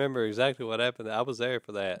 I remember exactly what happened. I was there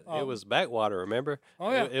for that. Oh. It was backwater, remember?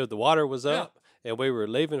 Oh, yeah. The water was Yeah. up, and we were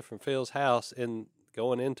leaving from Phil's house and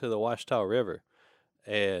going into the Washita River.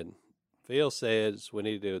 And Phil says we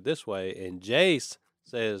need to do it this way, and Jace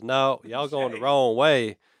says, "No, y'all going the wrong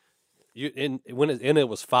way." It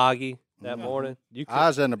was foggy that morning. I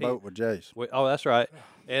was in the boat with Jace. Oh, that's right.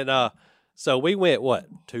 And so we went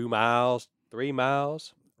 2 miles, 3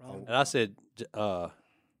 miles, and I said,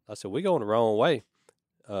 we going the wrong way.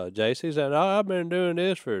 JC said, "No, I've been doing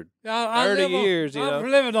this for I 30 live on- years, you I've know."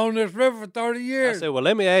 lived on this river for 30 I years. said, "Well,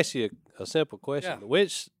 let me ask you a simple question. Yeah.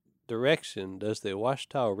 Which direction does the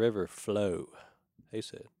Washita River flow?" He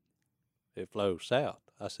said, "It flows south."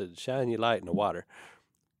 I said, "Shine your light in the water."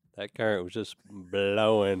 That current was just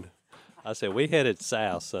blowing. I said, "We headed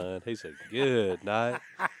south, son." He said, "Good night.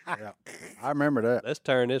 Yeah. I remember that. Let's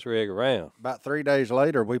turn this rig around." About 3 days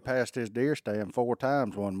later, we passed his deer stand 4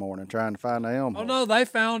 times one morning trying to find the elm. Oh horn. no, they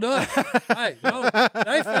found us. Hey, no,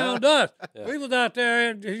 they found us. We was out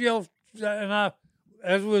there, and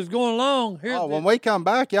as we was going along, Oh, when we come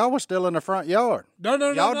back, y'all was still in the front yard. no,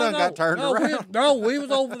 y'all done got turned around. We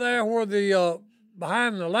was over there where the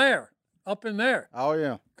behind the lair, up in there, Oh,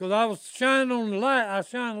 yeah. because I was shining on the light. I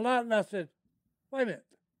shined the light, and I said, "Wait a minute,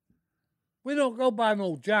 we don't go by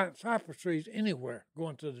no giant cypress trees anywhere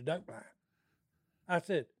going to the duck blind." I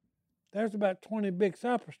said, "There's about 20 big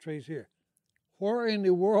cypress trees here. Where in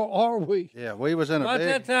the world are we?" Yeah, we was in a At big...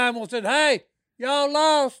 that time, we said, "Hey, y'all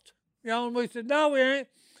lost." And we said, "No, we ain't."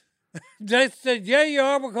 Jason said, "Yeah, you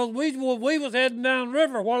are, because we was heading down the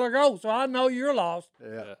river a while ago, so I know you're lost."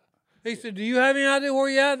 Yeah. He said, "Do you have any idea where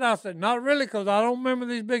you're at?" And I said, "Not really, because I don't remember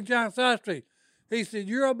these big giant side trees." He said,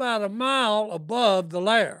 "You're about a mile above the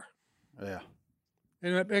lair Yeah.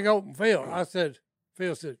 in that big open field." I said,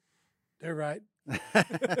 Phil said, "They're right."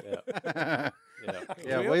 Yeah.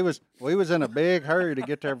 Yeah, we was in a big hurry to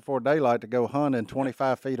get there before daylight to go hunt in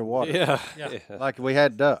 25 feet of water. Yeah. Yeah. Yeah. Like we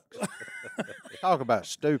had ducks. Talk about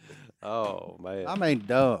stupid. Oh man. I mean,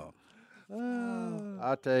 dumb.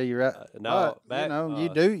 I'll tell you right. no, but, back, you know,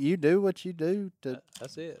 you do what you do to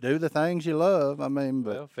that's it. do the things you love. I mean,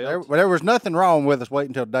 Well, but Phil- there was nothing wrong with us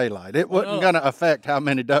waiting until daylight. It wasn't going to affect how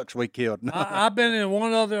many ducks we killed. No. I've been in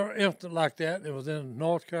one other instance like that. It was in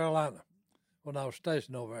North Carolina when I was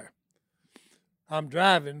stationed over there. I'm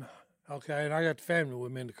driving, okay, and I got the family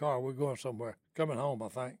with me in the car. We're going somewhere, coming home, I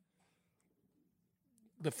think.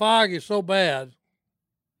 The fog is so bad.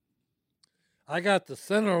 I got the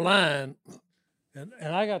center line, and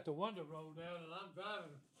I got the window rolled down, and I'm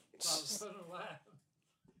driving by the center line.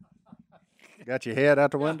 Got your head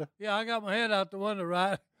out the window? Yeah, I got my head out the window,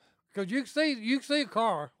 right? Because you can see a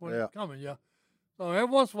car when Yeah. it's coming, yeah. So every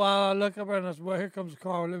once in a while, I look up there and I say, well, here comes a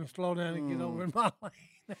car. Let me slow down and get over in my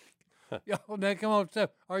lane. Yo, they come up and say,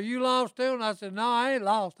 are you lost too? And I said, no, I ain't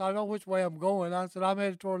lost. I know which way I'm going. I said, I'm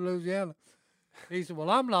headed toward Louisiana. He said, well,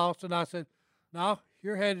 I'm lost. And I said, no,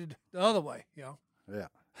 you're headed the other way, you know. Yeah.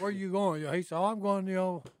 Where are you going? He said, oh, I'm going,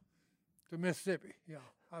 to Mississippi. Yeah.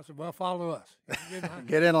 I said, well, follow us.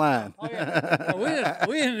 Get in line. Oh, yeah.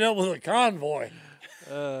 We ended up with a convoy.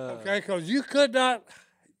 Okay, because you could not.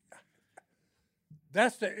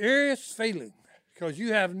 That's the eeriest feeling, because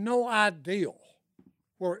you have no idea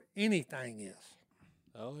where anything is.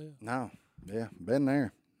 Oh yeah. No. Yeah, been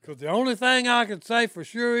there. Because the only thing I can say for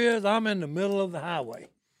sure is I'm in the middle of the highway.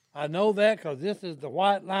 I know that because this is the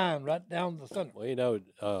white line right down the center. Well, you know,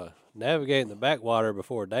 navigating the backwater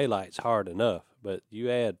before daylight's hard enough, but you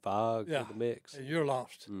add fog Yeah. to the mix. And you're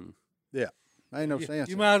lost. Yeah. Ain't no You, sense.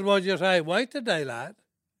 you in might as well just, hey, wait till daylight.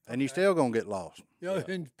 And you still going to get lost.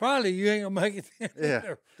 And probably you ain't going to make it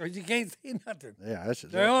Yeah. because you can't see nothing. Yeah, that's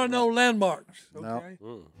There are no landmarks. Okay.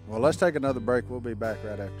 No. Well, let's take another break. We'll be back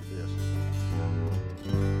right after this.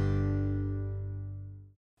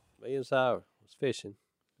 Me and Si was fishing,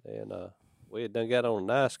 and we had done got on a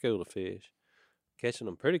nice school of fish, catching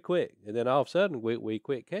them pretty quick. And then all of a sudden, we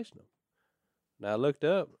quit catching them. Now I looked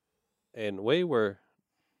up, and we were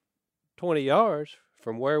 20 yards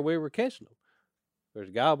from where we were catching them. There's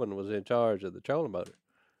Goblin was in charge of the trolling motor.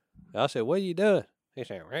 I said, what are you doing? He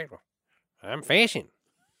said, I'm fishing.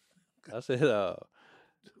 I said,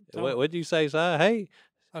 what'd you say, Si? Hey.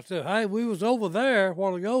 I said, hey, we was over there a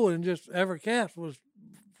while ago and just every cast was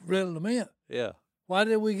reeling them in. Yeah. Why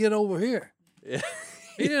did we get over here? Yeah.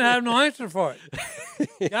 He didn't have no answer for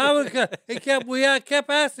it. I kept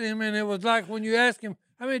asking him, and it was like when you ask him,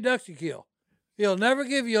 how many ducks you kill? He'll never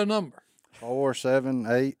give you a number. 4, 7,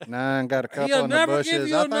 8, 9. Got a couple He'll in the never give bushes.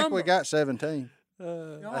 you a I think we number. got 17.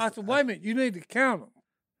 I said, wait a minute, you need to count them.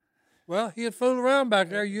 Well, he'd fool around back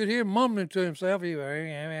there. You'd hear him mumbling to himself. He'd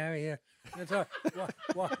well,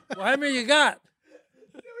 how many you got?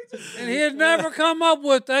 And he'd never come up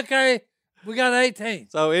with, okay, we got 18.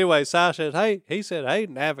 So anyway, Si said, he said, hey,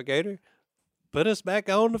 navigator, put us back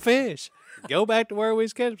on the fish. Go back to where we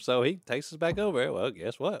was catching. So he takes us back over there. Well,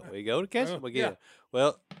 guess what? We go to catch them again. Yeah.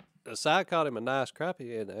 Well, Si caught him a nice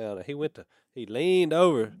crappie, and he leaned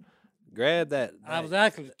over, grabbed that. I was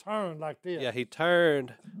actually turned like this. Yeah, he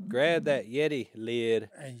turned, grabbed that Yeti lid,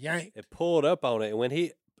 And yanked. and pulled up on it. And when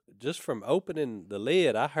just from opening the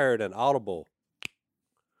lid, I heard an audible.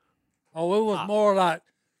 Oh, it was more like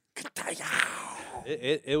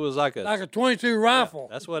It was like a 22 rifle.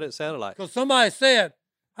 That's what it sounded like. Because somebody said,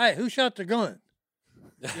 hey, who shot the gun?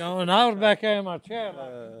 And I was back there in my chair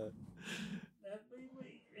like, that be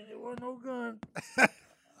me, and it wasn't no gun.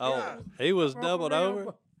 Oh, he was doubled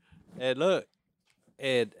over, and look,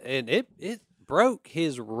 and it broke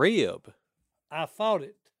his rib. I fought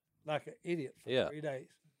it like an idiot for Yeah. 3 days.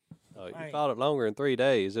 Oh, you Man. fought it longer than 3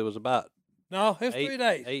 days. It was about No, it was 3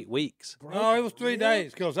 days. 8 weeks. No, it was 3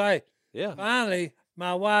 days. Because, hey, Yeah. finally,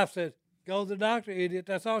 my wife said, go to the doctor, idiot.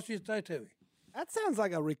 That's all she'd say to me. That sounds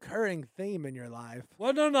like a recurring theme in your life.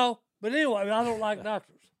 Well, no. But anyway, I don't like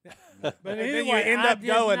doctors. But then anyway, you end I up did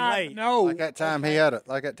going not late. know. Like that time he had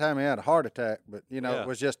a heart attack, but Yeah. it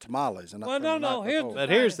was just tamales. And Well, no, here's the But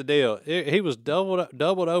here's the deal. He was doubled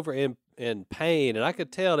over in pain, and I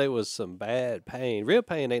could tell it was some bad pain. Real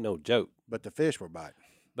pain ain't no joke. But the fish were biting.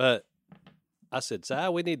 But I said, Si,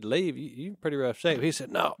 we need to leave. You in pretty rough shape. He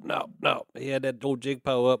said, no. He had that old jig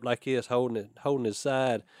pole up like this, holding his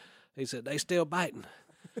side. He said, they still biting.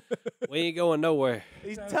 We ain't going nowhere.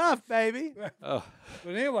 He's tough, baby. Oh,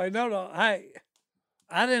 But anyway, no. Hey,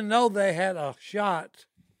 I didn't know they had a shot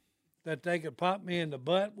that they could pop me in the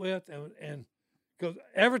butt with, and because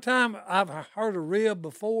every time I've heard a rib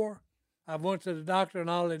before, I went to the doctor and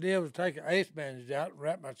all they did was take an ace bandage out and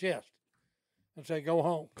wrap my chest and say, go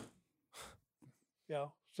home.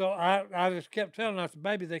 So I just kept telling them, I said,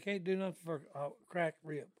 baby, they can't do nothing for a cracked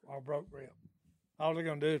rib or a broke rib. all they're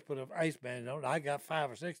gonna do is put an ace band on it. I got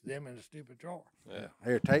 5 or 6 of them in the stupid drawer.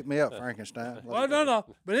 Here, take me up, Frankenstein. Well, no.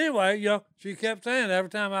 But anyway, she kept saying every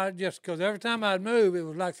time because every time I'd move, it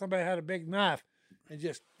was like somebody had a big knife and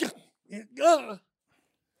just, It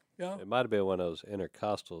might have been one of those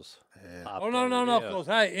intercostals. Oh, no. Because,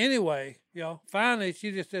 hey, anyway, finally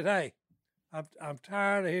she just said, hey, I'm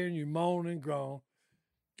tired of hearing you moan and groan.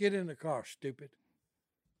 Get in the car, stupid.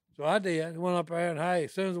 So I did. Went up there and, hey,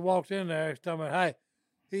 as soon as I walked in there, he's talking about, hey,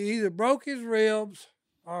 he either broke his ribs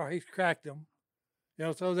or he's cracked them.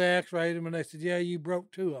 So they x-rayed him and they said, yeah, you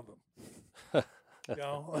broke 2 of them.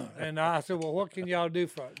 And I said, well, what can y'all do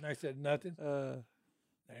for it? And they said, nothing. There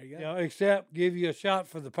you go. Except give you a shot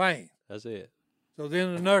for the pain. That's it. So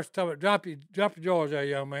then the nurse told me, drop your drawers there,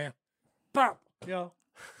 young man. Pop, Did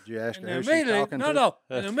you ask And her who she's immediately, talking to? no.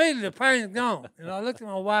 And immediately the pain's gone. And I looked at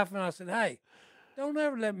my wife and I said, hey, don't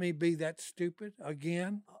ever let me be that stupid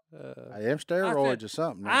again. Hey, them steroids or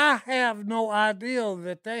something. I have no idea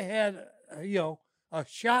that they had, a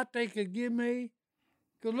shot they could give me.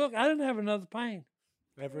 Because look, I didn't have another pain.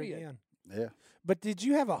 Ever again. Yeah. But did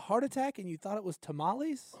you have a heart attack and you thought it was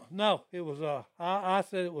tamales? No, it was, I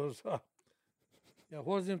said it was,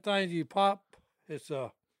 what's them things you pop? It's,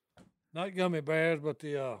 not gummy bears, but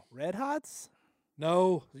the, Red Hots?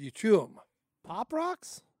 no, you chew them. Pop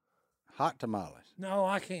Rocks? Hot tamales. No,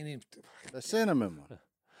 I can't even. The cinnamon one.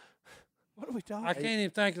 What are we talking I can't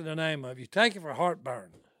even think of the name of it. You take it for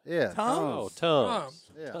heartburn. Yeah. Oh, Tums. Tums.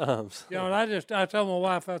 Yeah. Tums. And I told my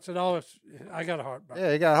wife, I said, I got a heartburn.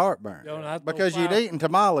 Yeah, he got heartburn. And I told Because you'd 5 eaten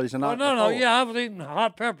tamales and Oh, not no, before. yeah, I was eating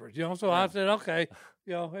hot peppers, so I said, okay,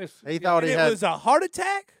 it's. He thought he It had, was a heart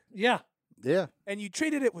attack Yeah, yeah, and you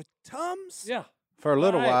treated it with Tums? yeah. for a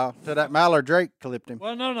little Right. while till that Mallard Drake clipped him.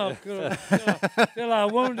 Well, no, till I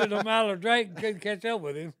wounded a Mallard Drake and couldn't catch up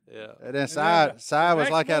with him. Yeah. And then Cy was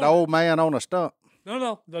next like that morning- old man on a stump.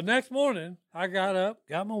 No. The next morning, I got up,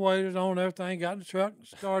 got my waders on, everything, got in the truck, and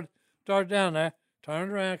started down there,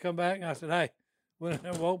 turned around, come back, and I said, hey, when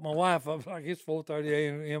I woke my wife up, like it's 4:30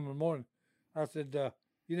 a.m. in the morning, I said,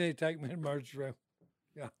 you need to take me to the emergency room.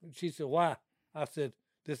 Yeah. And she said, why? I said,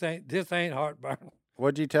 this ain't heartburn.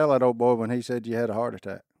 What'd you tell that old boy when he said you had a heart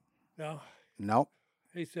attack? Nope.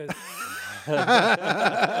 He said,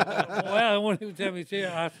 well, when he would tell me, I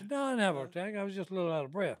said, no, I didn't have a heart attack. I was just a little out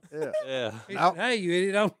of breath. Yeah. Yeah. He said, hey, you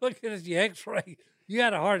idiot, I'm looking at your x-ray. You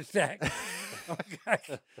had a heart attack.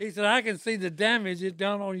 Okay. He said, I can see the damage it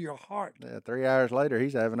done on your heart. Yeah, 3 hours later,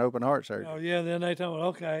 he's having open heart surgery. Oh, yeah, then they told me,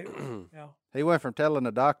 okay. Yeah. He went from telling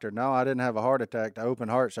the doctor, no, I didn't have a heart attack, to open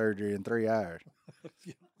heart surgery in 3 hours.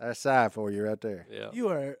 That's Cy for you right there. Yeah. You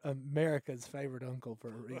are America's favorite uncle for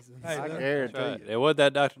a reason. Hey, I look. guarantee That's right. you. And what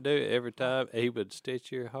that doctor do every time? He would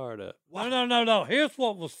stitch your heart up. No. Here's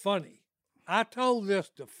what was funny. I told this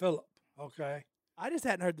to Philip, okay? I just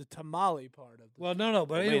hadn't heard the tamale part of this. Well, no,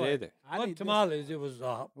 but Me anyway. neither. I What need this. tamales, it was,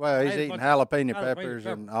 Well, he's I had a eating bunch jalapeno jalapeno peppers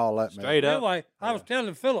and peppers. all that, man. Straight up. Anyway, I was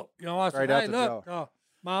telling Philip, I Straight said, out hey, the look,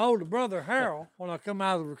 my older brother, Harold, when I come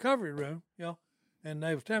out of the recovery room, and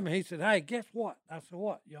they was telling me, he said, hey, guess what? I said,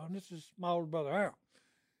 what? And this is my older brother, Harold.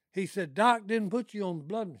 He said, Doc didn't put you on the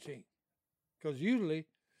blood machine because usually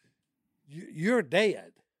you're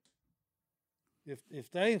dead.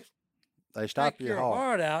 If they stop take your your heart.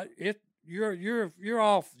 heart out, you're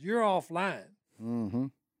offline. Mm-hmm.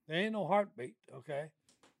 There ain't no heartbeat, okay?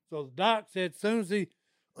 So the doc said, as soon as he,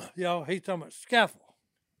 he's talking about scaffold.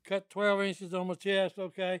 Cut 12 inches on my chest,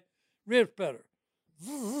 okay? Rib splitter.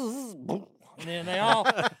 And then they all,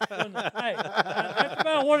 hey, that's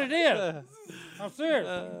about what it is. I'm serious.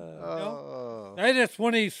 Oh. They just,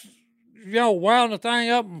 when he's, wound the thing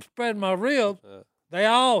up and spread my ribs,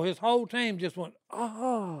 his whole team just went,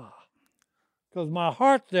 ah. Because my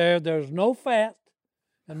heart's there's no fat,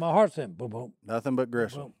 and my heart's saying, boom, boom, Nothing but boom,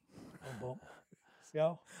 gristle. boom,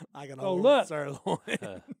 boom. I can So look. sirloin.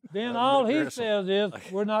 Then all he says is,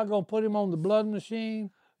 we're not going to put him on the blood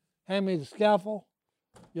machine. Hand me the scalpel.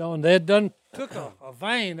 And they done took a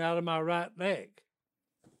vein out of my right leg.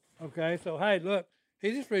 Okay, so hey, look,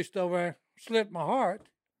 he just reached over and slit my heart.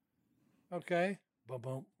 Okay, boom,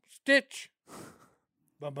 boom, stitch.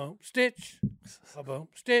 Boom, boom, stitch. Boom, boom,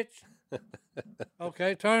 stitch.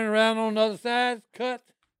 Okay, turn around on the other side, cut.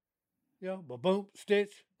 Boom, boom,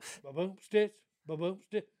 stitch. Boom, boom, stitch. Boom, boom,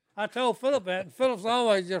 stitch. I told Philip that, and Philip's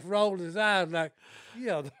always just rolled his eyes like,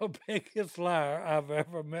 the biggest liar I've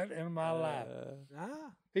ever met in my life.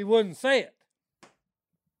 He wouldn't say it.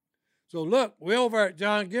 So look, we're over at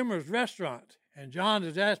John Gimmer's restaurant, and John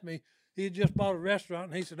has asked me, he had just bought a restaurant,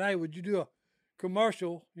 and he said, hey, would you do a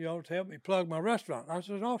commercial, to help me plug my restaurant? I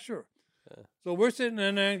said, oh, sure. So we're sitting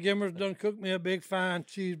in there, and Gimmer's done cooked me a big fine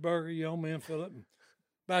cheeseburger, me and Philip. And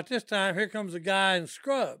about this time, here comes a guy in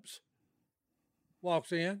scrubs.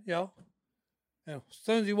 Walks in, And as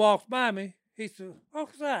soon as he walks by me, he said,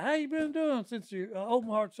 "Officer, how you been doing since your open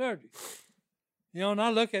heart surgery?" And I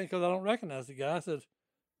look at it because I don't recognize the guy. I said,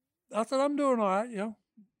 "I'm doing all right,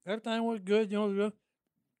 Everything was good,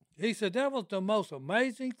 He said, "That was the most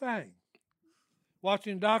amazing thing.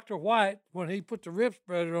 Watching Dr. White when he put the rib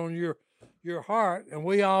spreader on your heart," and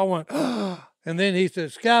we all went, and then he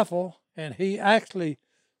said, "Scaffold," and he actually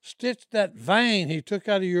stitched that vein he took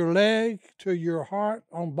out of your leg to your heart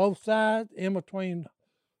on both sides in between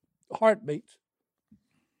heartbeats.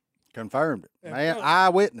 Confirmed it. And Man, Philip-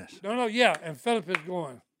 eyewitness. No, yeah, and Philip is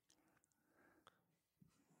going.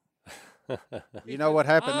 You know what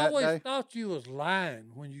happened I that always day? thought you was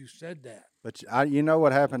lying when you said that. But you know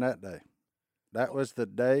what happened that day? That was the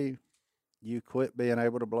day you quit being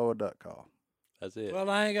able to blow a duck call. That's it. Well,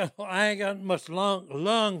 I ain't got much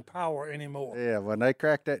lung power anymore. Yeah, when they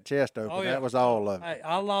cracked that chest open, Oh, yeah. that was all of it. Hey,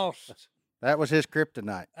 I lost. That was his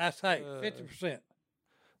kryptonite. That's 50%.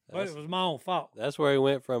 But it was my own fault. That's where he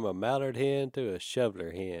went from a mallard hen to a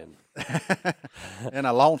shoveler hen. And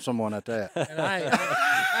a lonesome one at that. And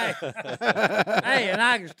and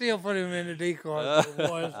I can still put him in the decoy.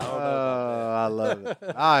 Boys. Oh, I love it. All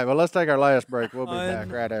right, well, let's take our last break. We'll be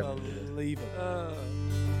back right after this. Unbelievable.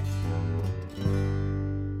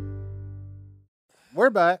 We're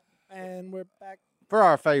back And we're back. for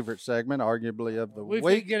our favorite segment, arguably of the We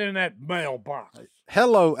week. get in that mailbox.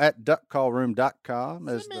 Hello at duckcallroom.com.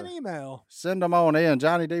 Send me an email. Send them on in.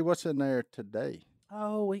 Johnny D, what's in there today?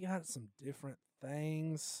 Oh, we got some different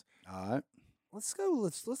things. All right, Let's go.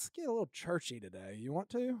 Let's get a little churchy today. You want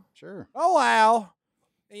to? sure. Oh wow!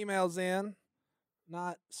 Emails in.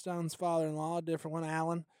 Not Stone's father-in-law, a different one,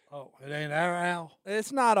 Alan. Oh, it ain't our Al?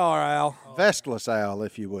 It's not our Al. Vestless Owl,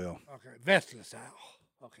 if you will. Okay, vestless Al.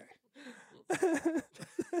 Okay.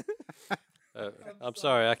 I'm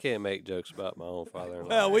sorry, I can't make jokes about my own father-in-law.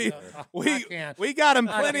 Well, we I can't. we got him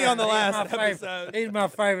I plenty can't. on the He's last my favorite- episode. He's my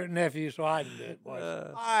favorite nephew, so I can do it. boys.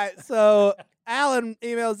 All right, so Alan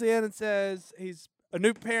emails in and says he's a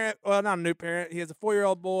new parent. Well, not a new parent. He has a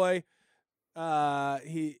 4-year-old boy.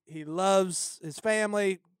 He loves his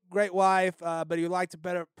family, great wife, but he would like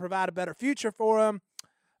to provide a better future for him.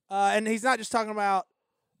 And he's not just talking about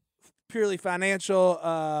purely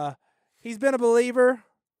financial. He's been a believer,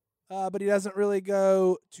 but he doesn't really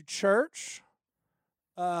go to church.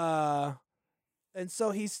 And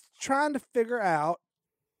so he's trying to figure out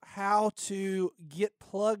how to get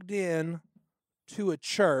plugged in to a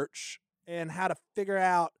church and how to figure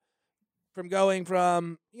out from going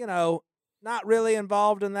from, not really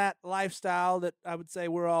involved in that lifestyle that I would say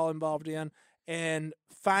we're all involved in, and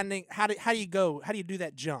finding how do you do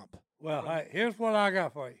that jump? Well, hey, here's what I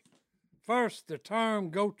got for you. First, the term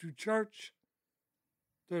 "go to church,"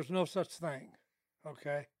 there's no such thing,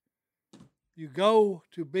 okay? You go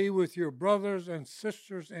to be with your brothers and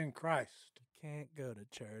sisters in Christ, Can't go to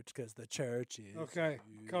church because the church is okay?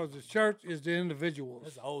 Because the church is the individuals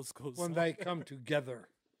That's old school. when song. they come together.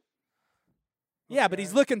 Yeah, but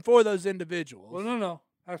he's looking for those individuals. Well, no.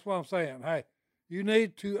 That's what I'm saying. Hey, you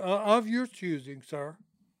need to, of your choosing, sir,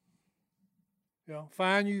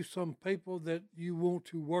 find you some people that you want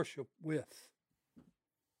to worship with.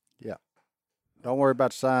 Yeah. Don't worry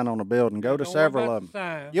about the sign on the building. Go to Don't worry several about of the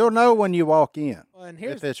them. sign. You'll know when you walk in Well, and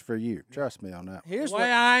if it's for you. Trust me on that. here's the way what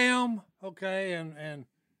I am, okay, and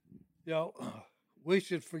we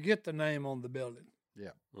should forget the name on the building.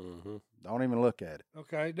 Mm-hmm. Don't even look at it.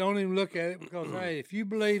 Okay, don't even look at it because hey, if you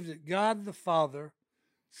believe that God the Father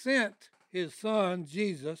sent His Son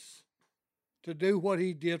Jesus to do what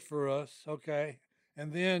He did for us, okay,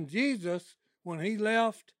 and then Jesus, when He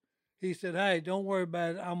left, He said, "Hey, don't worry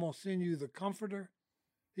about it. I'm gonna send you the Comforter."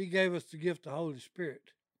 He gave us the gift of Holy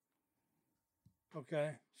Spirit.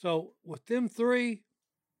 Okay, so with them three,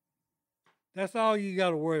 that's all you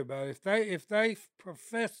got to worry about. If they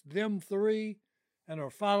profess them three and are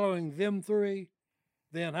following them three,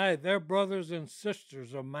 then hey, they're brothers and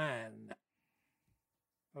sisters of mine.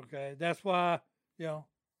 Okay, that's why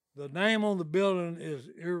the name on the building is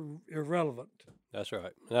irrelevant. That's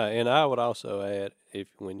right. And I would also add,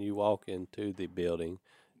 when you walk into the building,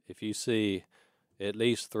 if you see at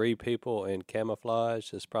least 3 people in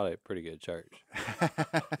camouflage, it's probably a pretty good church.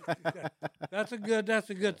 That's a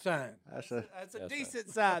good sign. That's a that's a decent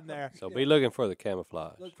sign there. So be looking for the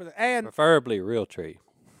camouflage, Look for the and preferably real tree.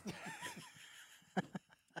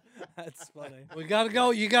 that's funny. We gotta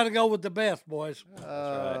go. You gotta go with the best, boys.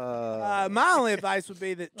 My only advice would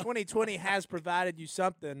be that 2020 has provided you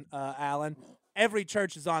something, Alan. every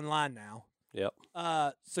church is online now. Yep.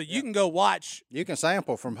 So you can go watch You can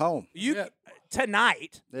sample from home.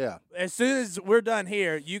 tonight. Yeah. As soon as we're done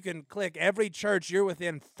here, you can click every church you're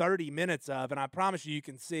within 30 minutes of, and I promise you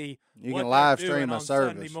can see You what can they're live doing stream a on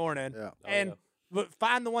service. Sunday morning. Yeah. And but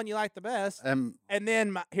find the one you like the best. And And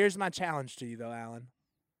then here's my challenge to you, though, Alan.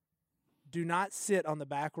 Do not sit on the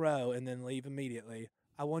back row and then leave immediately.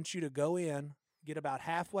 I want you to go in, get about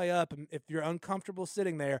halfway up, and if you're uncomfortable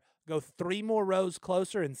sitting there, go 3 more rows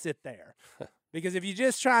closer and sit there. Because if you're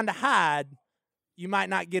just trying to hide, you might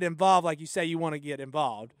not get involved like you say you want to get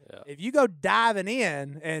involved. Yeah. If you go diving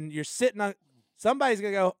in and you're sitting on, somebody's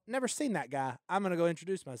going to go, never seen that guy. I'm going to go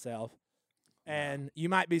introduce myself. And you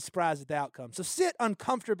might be surprised at the outcome. So sit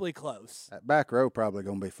uncomfortably close. that back row probably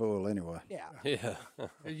going to be full anyway. Yeah. Yeah.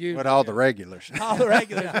 It usually With all is. the regulars. All the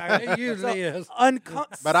regulars. It usually is.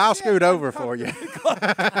 But I'll scoot over for you.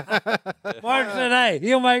 Martin said, "Hey,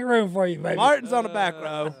 he'll make room for you, baby." Martin's on the back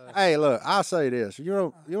row. Hey, look, I'll say this.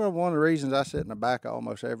 You know one of the reasons I sit in the back of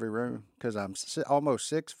almost every room? Because I'm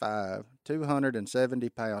almost 6'5", 270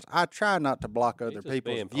 pounds. I try not to block other just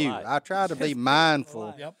people's being view. polite. I try to be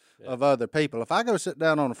mindful Yep. of other people. If I go sit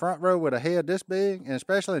down on the front row with a head this big, and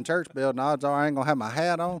especially in church building, odds are I ain't going to have my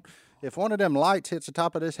hat on. If one of them lights hits the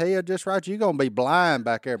top of this head just right, you're going to be blind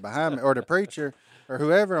back there behind me, or the preacher or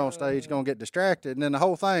whoever on stage going to get distracted, and then the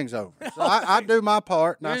whole thing's over. So I do my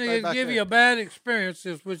part, and I Then stay he'll back give there. you a bad experience,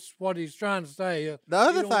 is which is what he's trying to say. The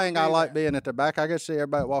other You don't wanna thing I do like that. being at the back, I get to see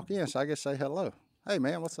everybody walk in, so I get to say hello. Hey,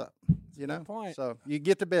 man, what's up? You know? point. So you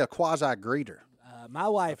get to be a quasi-greeter. My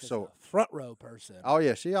wife is So- a front row person. Oh,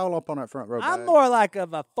 yeah, she all up on that front row. I'm bag. more like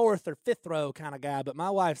of a 4th or 5th row kind of guy, but my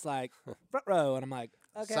wife's like front row, and I'm like,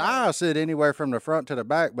 okay. So I'll sit anywhere from the front to the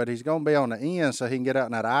back, but he's going to be on the end so he can get out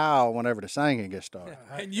in that aisle whenever the singing gets started.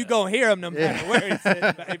 And you gonna hear him no matter where he's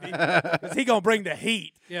sitting, baby, because he gonna bring the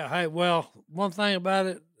heat. Yeah. Hey, well, one thing about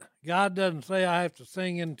it, God doesn't say I have to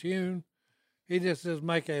sing in tune. He just says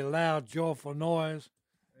make a loud, joyful noise.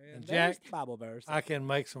 And There's Jack, the Bible verse. I can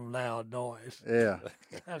make some loud noise. Yeah.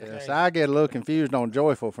 Okay. Yeah, so I get a little confused on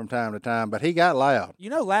joyful from time to time, but he got loud. You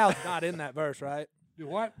know, loud's not in that verse, right? Do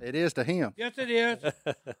what? It is to him. Yes, it is.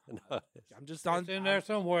 I'm just on. It's in there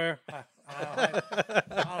somewhere. I'll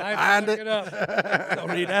Find have to it. look it up. Don't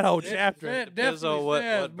read that whole chapter. It Depends definitely on what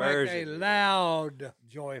says make a version. loud,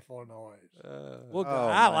 joyful noise. Well, Oh,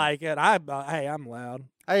 I man. like it. Hey, I'm loud.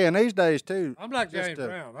 Hey, and these days, too, I'm like just James to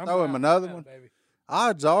Brown. I'm throw him loud, another loud, one. baby.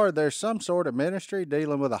 odds are there's some sort of ministry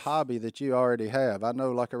dealing with a hobby that you already have. I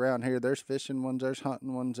know, like around here, there's fishing ones, there's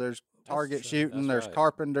hunting ones, there's target shooting, That's there's right.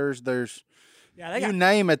 carpenters, there's Yeah, they you got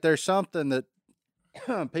name it. There's something that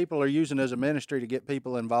people are using as a ministry to get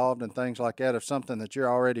people involved and things like that of something that you're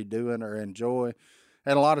already doing or enjoy.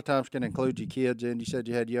 And a lot of times can include your kids in. You said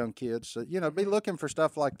you had young kids. So, be looking for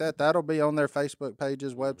stuff like that. That'll be on their Facebook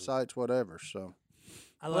pages, websites, whatever. So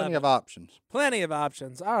I love plenty it. of options. Plenty of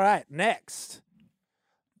options. All right, next.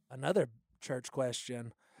 Another church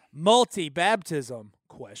question. Multi-baptism,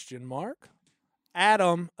 question mark.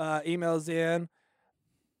 Adam emails in,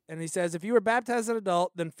 and he says, if you were baptized as an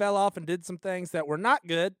adult, then fell off and did some things that were not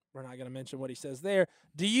good, we're not going to mention what he says there,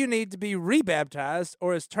 do you need to be rebaptized,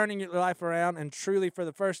 or is turning your life around and truly for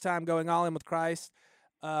the first time going all in with Christ,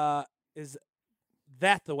 is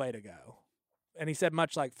that the way to go? And he said,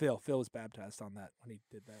 much like Phil. Phil was baptized on that when he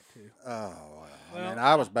did that too. Oh, well, Well,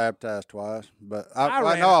 I was baptized twice, but I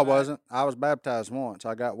ran no, I it back. wasn't. I was baptized once.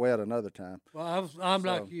 I got wet another time. Well, I'm So-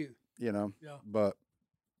 like you. Yeah. Yeah. But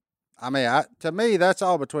to me, that's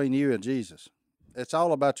all between you and Jesus. It's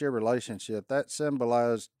all about your relationship. That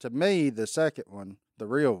symbolized, to me, the second one, the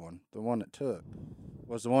real one, the one that took,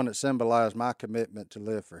 was the one that symbolized my commitment to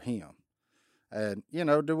live for Him. And,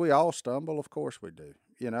 do we all stumble? Of course we do.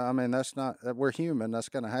 That's not, we're human. That's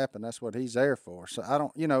going to happen. That's what He's there for. So I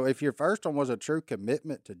don't, if your first one was a true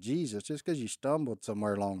commitment to Jesus, just because you stumbled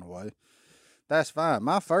somewhere along the way, that's fine.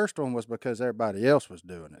 My first one was because everybody else was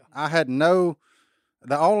doing it.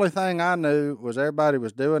 The only thing I knew was everybody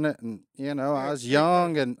was doing it, and I was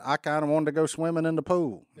young and I kind of wanted to go swimming in the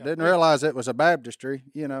pool. Didn't realize it was a baptistry.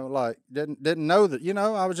 Didn't know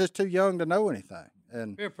that. I was just too young to know anything.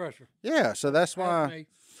 And Peer pressure. yeah, so that's why me.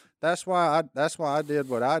 that's why I did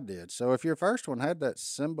what I did. So if your first one had that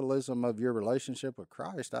symbolism of your relationship with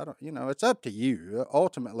Christ, I don't. It's up to you.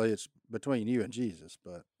 Ultimately, it's between you and Jesus.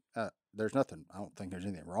 But there's nothing. I don't think there's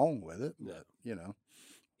anything wrong with it. But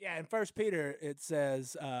Yeah, in First Peter it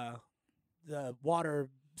says the water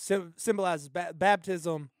symbolizes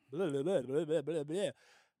baptism, blah, blah, blah, blah, blah, blah, blah.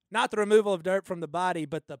 Not the removal of dirt from the body,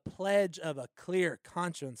 but the pledge of a clear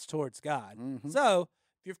conscience towards God. Mhm. So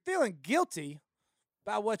if you're feeling guilty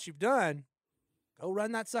about what you've done, go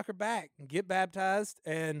run that sucker back and get baptized,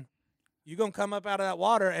 and you're gonna come up out of that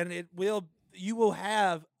water, and you will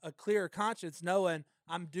have a clearer conscience knowing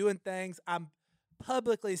I'm doing things. I'm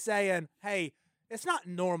publicly saying, hey, it's not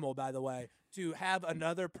normal, by the way, to have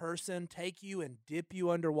another person take you and dip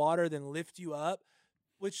you underwater, then lift you up,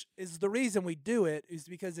 which is the reason we do it, is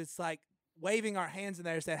because it's like waving our hands in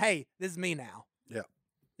there and saying, hey, this is me now. Yeah.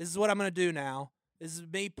 This is what I'm going to do now. This is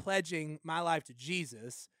me pledging my life to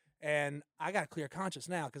Jesus. And I got a clear conscience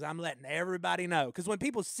now because I'm letting everybody know. Because when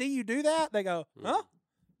people see you do that, they go, huh?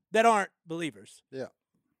 That aren't believers. Yeah.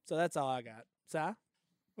 So that's all I got. Si?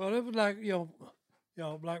 Well, it was like,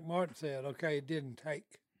 like Martin said, okay, it didn't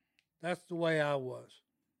take. That's the way I was.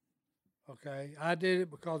 Okay. I did it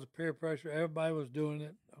because of peer pressure. Everybody was doing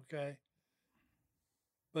it. Okay.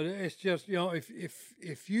 But it's just,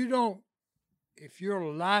 if you don't, if your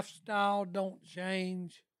lifestyle don't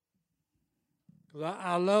change, because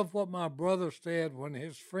I love what my brother said when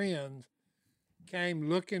his friends came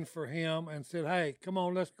looking for him and said, hey, come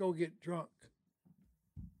on, let's go get drunk.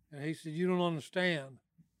 And he said, you don't understand.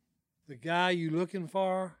 The guy you looking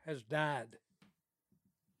for has died.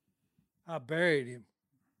 I buried him.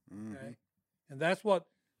 Okay. And that's what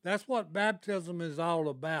baptism is all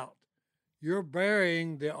about. You're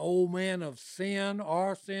burying the old man of sin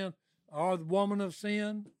or the woman of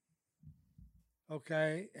sin.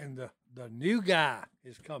 Okay. And the new guy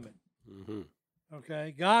is coming. Mm-hmm.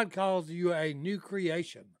 Okay. God calls you a new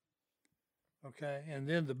creation. Okay. And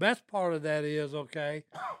then the best part of that is, okay,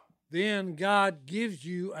 then God gives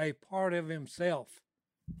you a part of himself.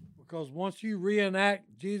 Because once you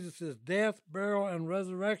reenact Jesus' death, burial, and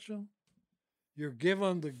resurrection, you're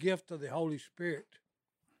given the gift of the Holy Spirit.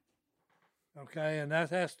 Okay, and that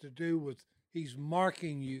has to do with he's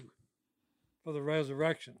marking you for the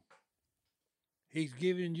resurrection. He's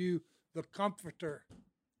giving you the comforter,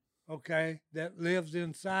 okay, that lives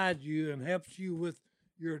inside you and helps you with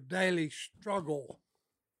your daily struggle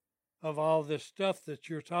of all this stuff that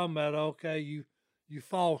you're talking about. Okay, you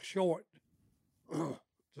fall short.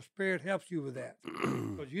 The Spirit helps you with that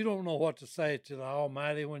because you don't know what to say to the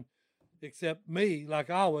Almighty except me. Like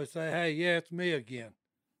I always say, hey, yeah, it's me again.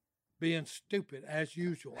 Being stupid as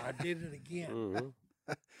usual. I did it again. Mm-hmm.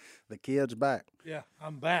 The kid's back. Yeah,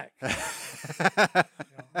 I'm back.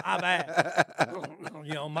 My bad.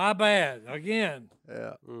 My bad again.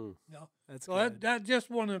 Yeah. That's So that's just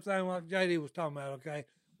one of the things like JD was talking about, okay?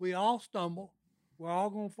 We all stumble. We're all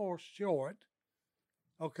going to fall short.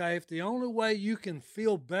 Okay, if the only way you can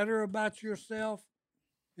feel better about yourself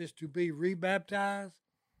is to be rebaptized,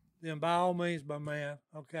 then by all means, my man,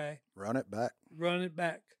 okay? Run it back. Run it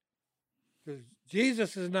back. Because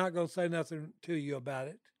Jesus is not going to say nothing to you about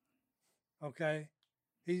it, okay?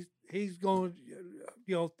 He's going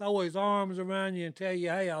to, throw his arms around you and tell you,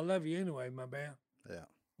 hey, I love you anyway, my man. Yeah.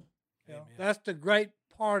 That's the great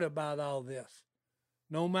part about all this.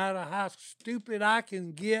 No matter how stupid I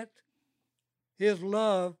can get, his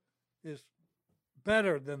love is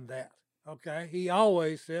better than that, okay? He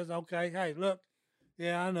always says, okay, hey, look,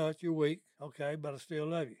 yeah, I know it, you're weak, okay, but I still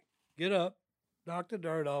love you. Get up, knock the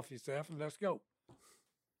dirt off yourself, and let's go.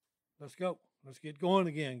 Let's go. Let's get going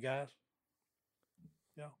again, guys.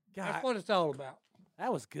 That's what it's all about.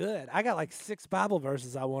 That was good. I got like 6 Bible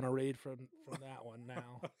verses I want to read from that one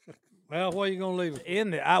now. Well, what are you going to leave it? In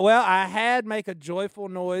there. I had make a joyful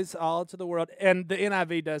noise all to the world. And the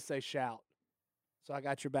NIV does say shout. So I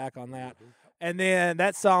got your back on that. And then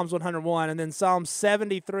that's Psalms 101. And then Psalm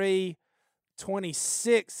 73:26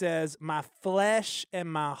 says, my flesh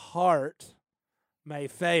and my heart may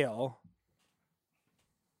fail.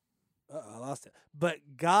 I lost it.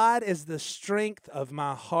 But God is the strength of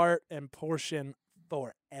my heart and portion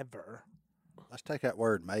forever. Let's take that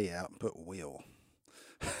word may out and put will.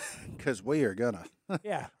 Because we are going to.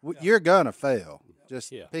 Yeah. You're going to fail.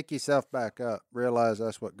 Just Yeah. pick yourself back up. Realize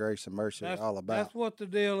that's what grace and mercy is all about. That's what the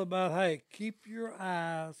deal about, hey, keep your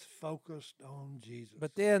eyes focused on Jesus.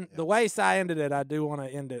 But then the way I ended it, I do want to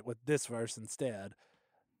end it with this verse instead.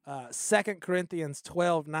 2 Corinthians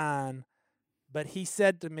 12:9. But he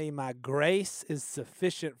said to me, my grace is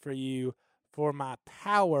sufficient for you, for my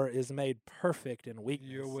power is made perfect in weakness.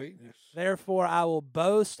 Your weakness. Therefore, I will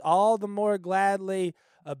boast all the more gladly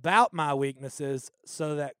about my weaknesses,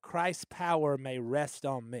 so that Christ's power may rest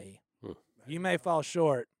on me. You may fall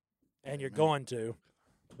short, and you're going to,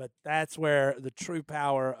 but that's where the true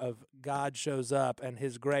power of God shows up, and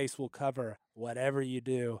his grace will cover whatever you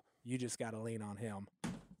do. You just got to lean on him.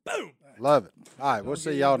 Boom. Love it. All right, we'll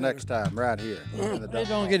see y'all next time right here. They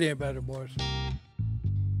don't get any better, boys.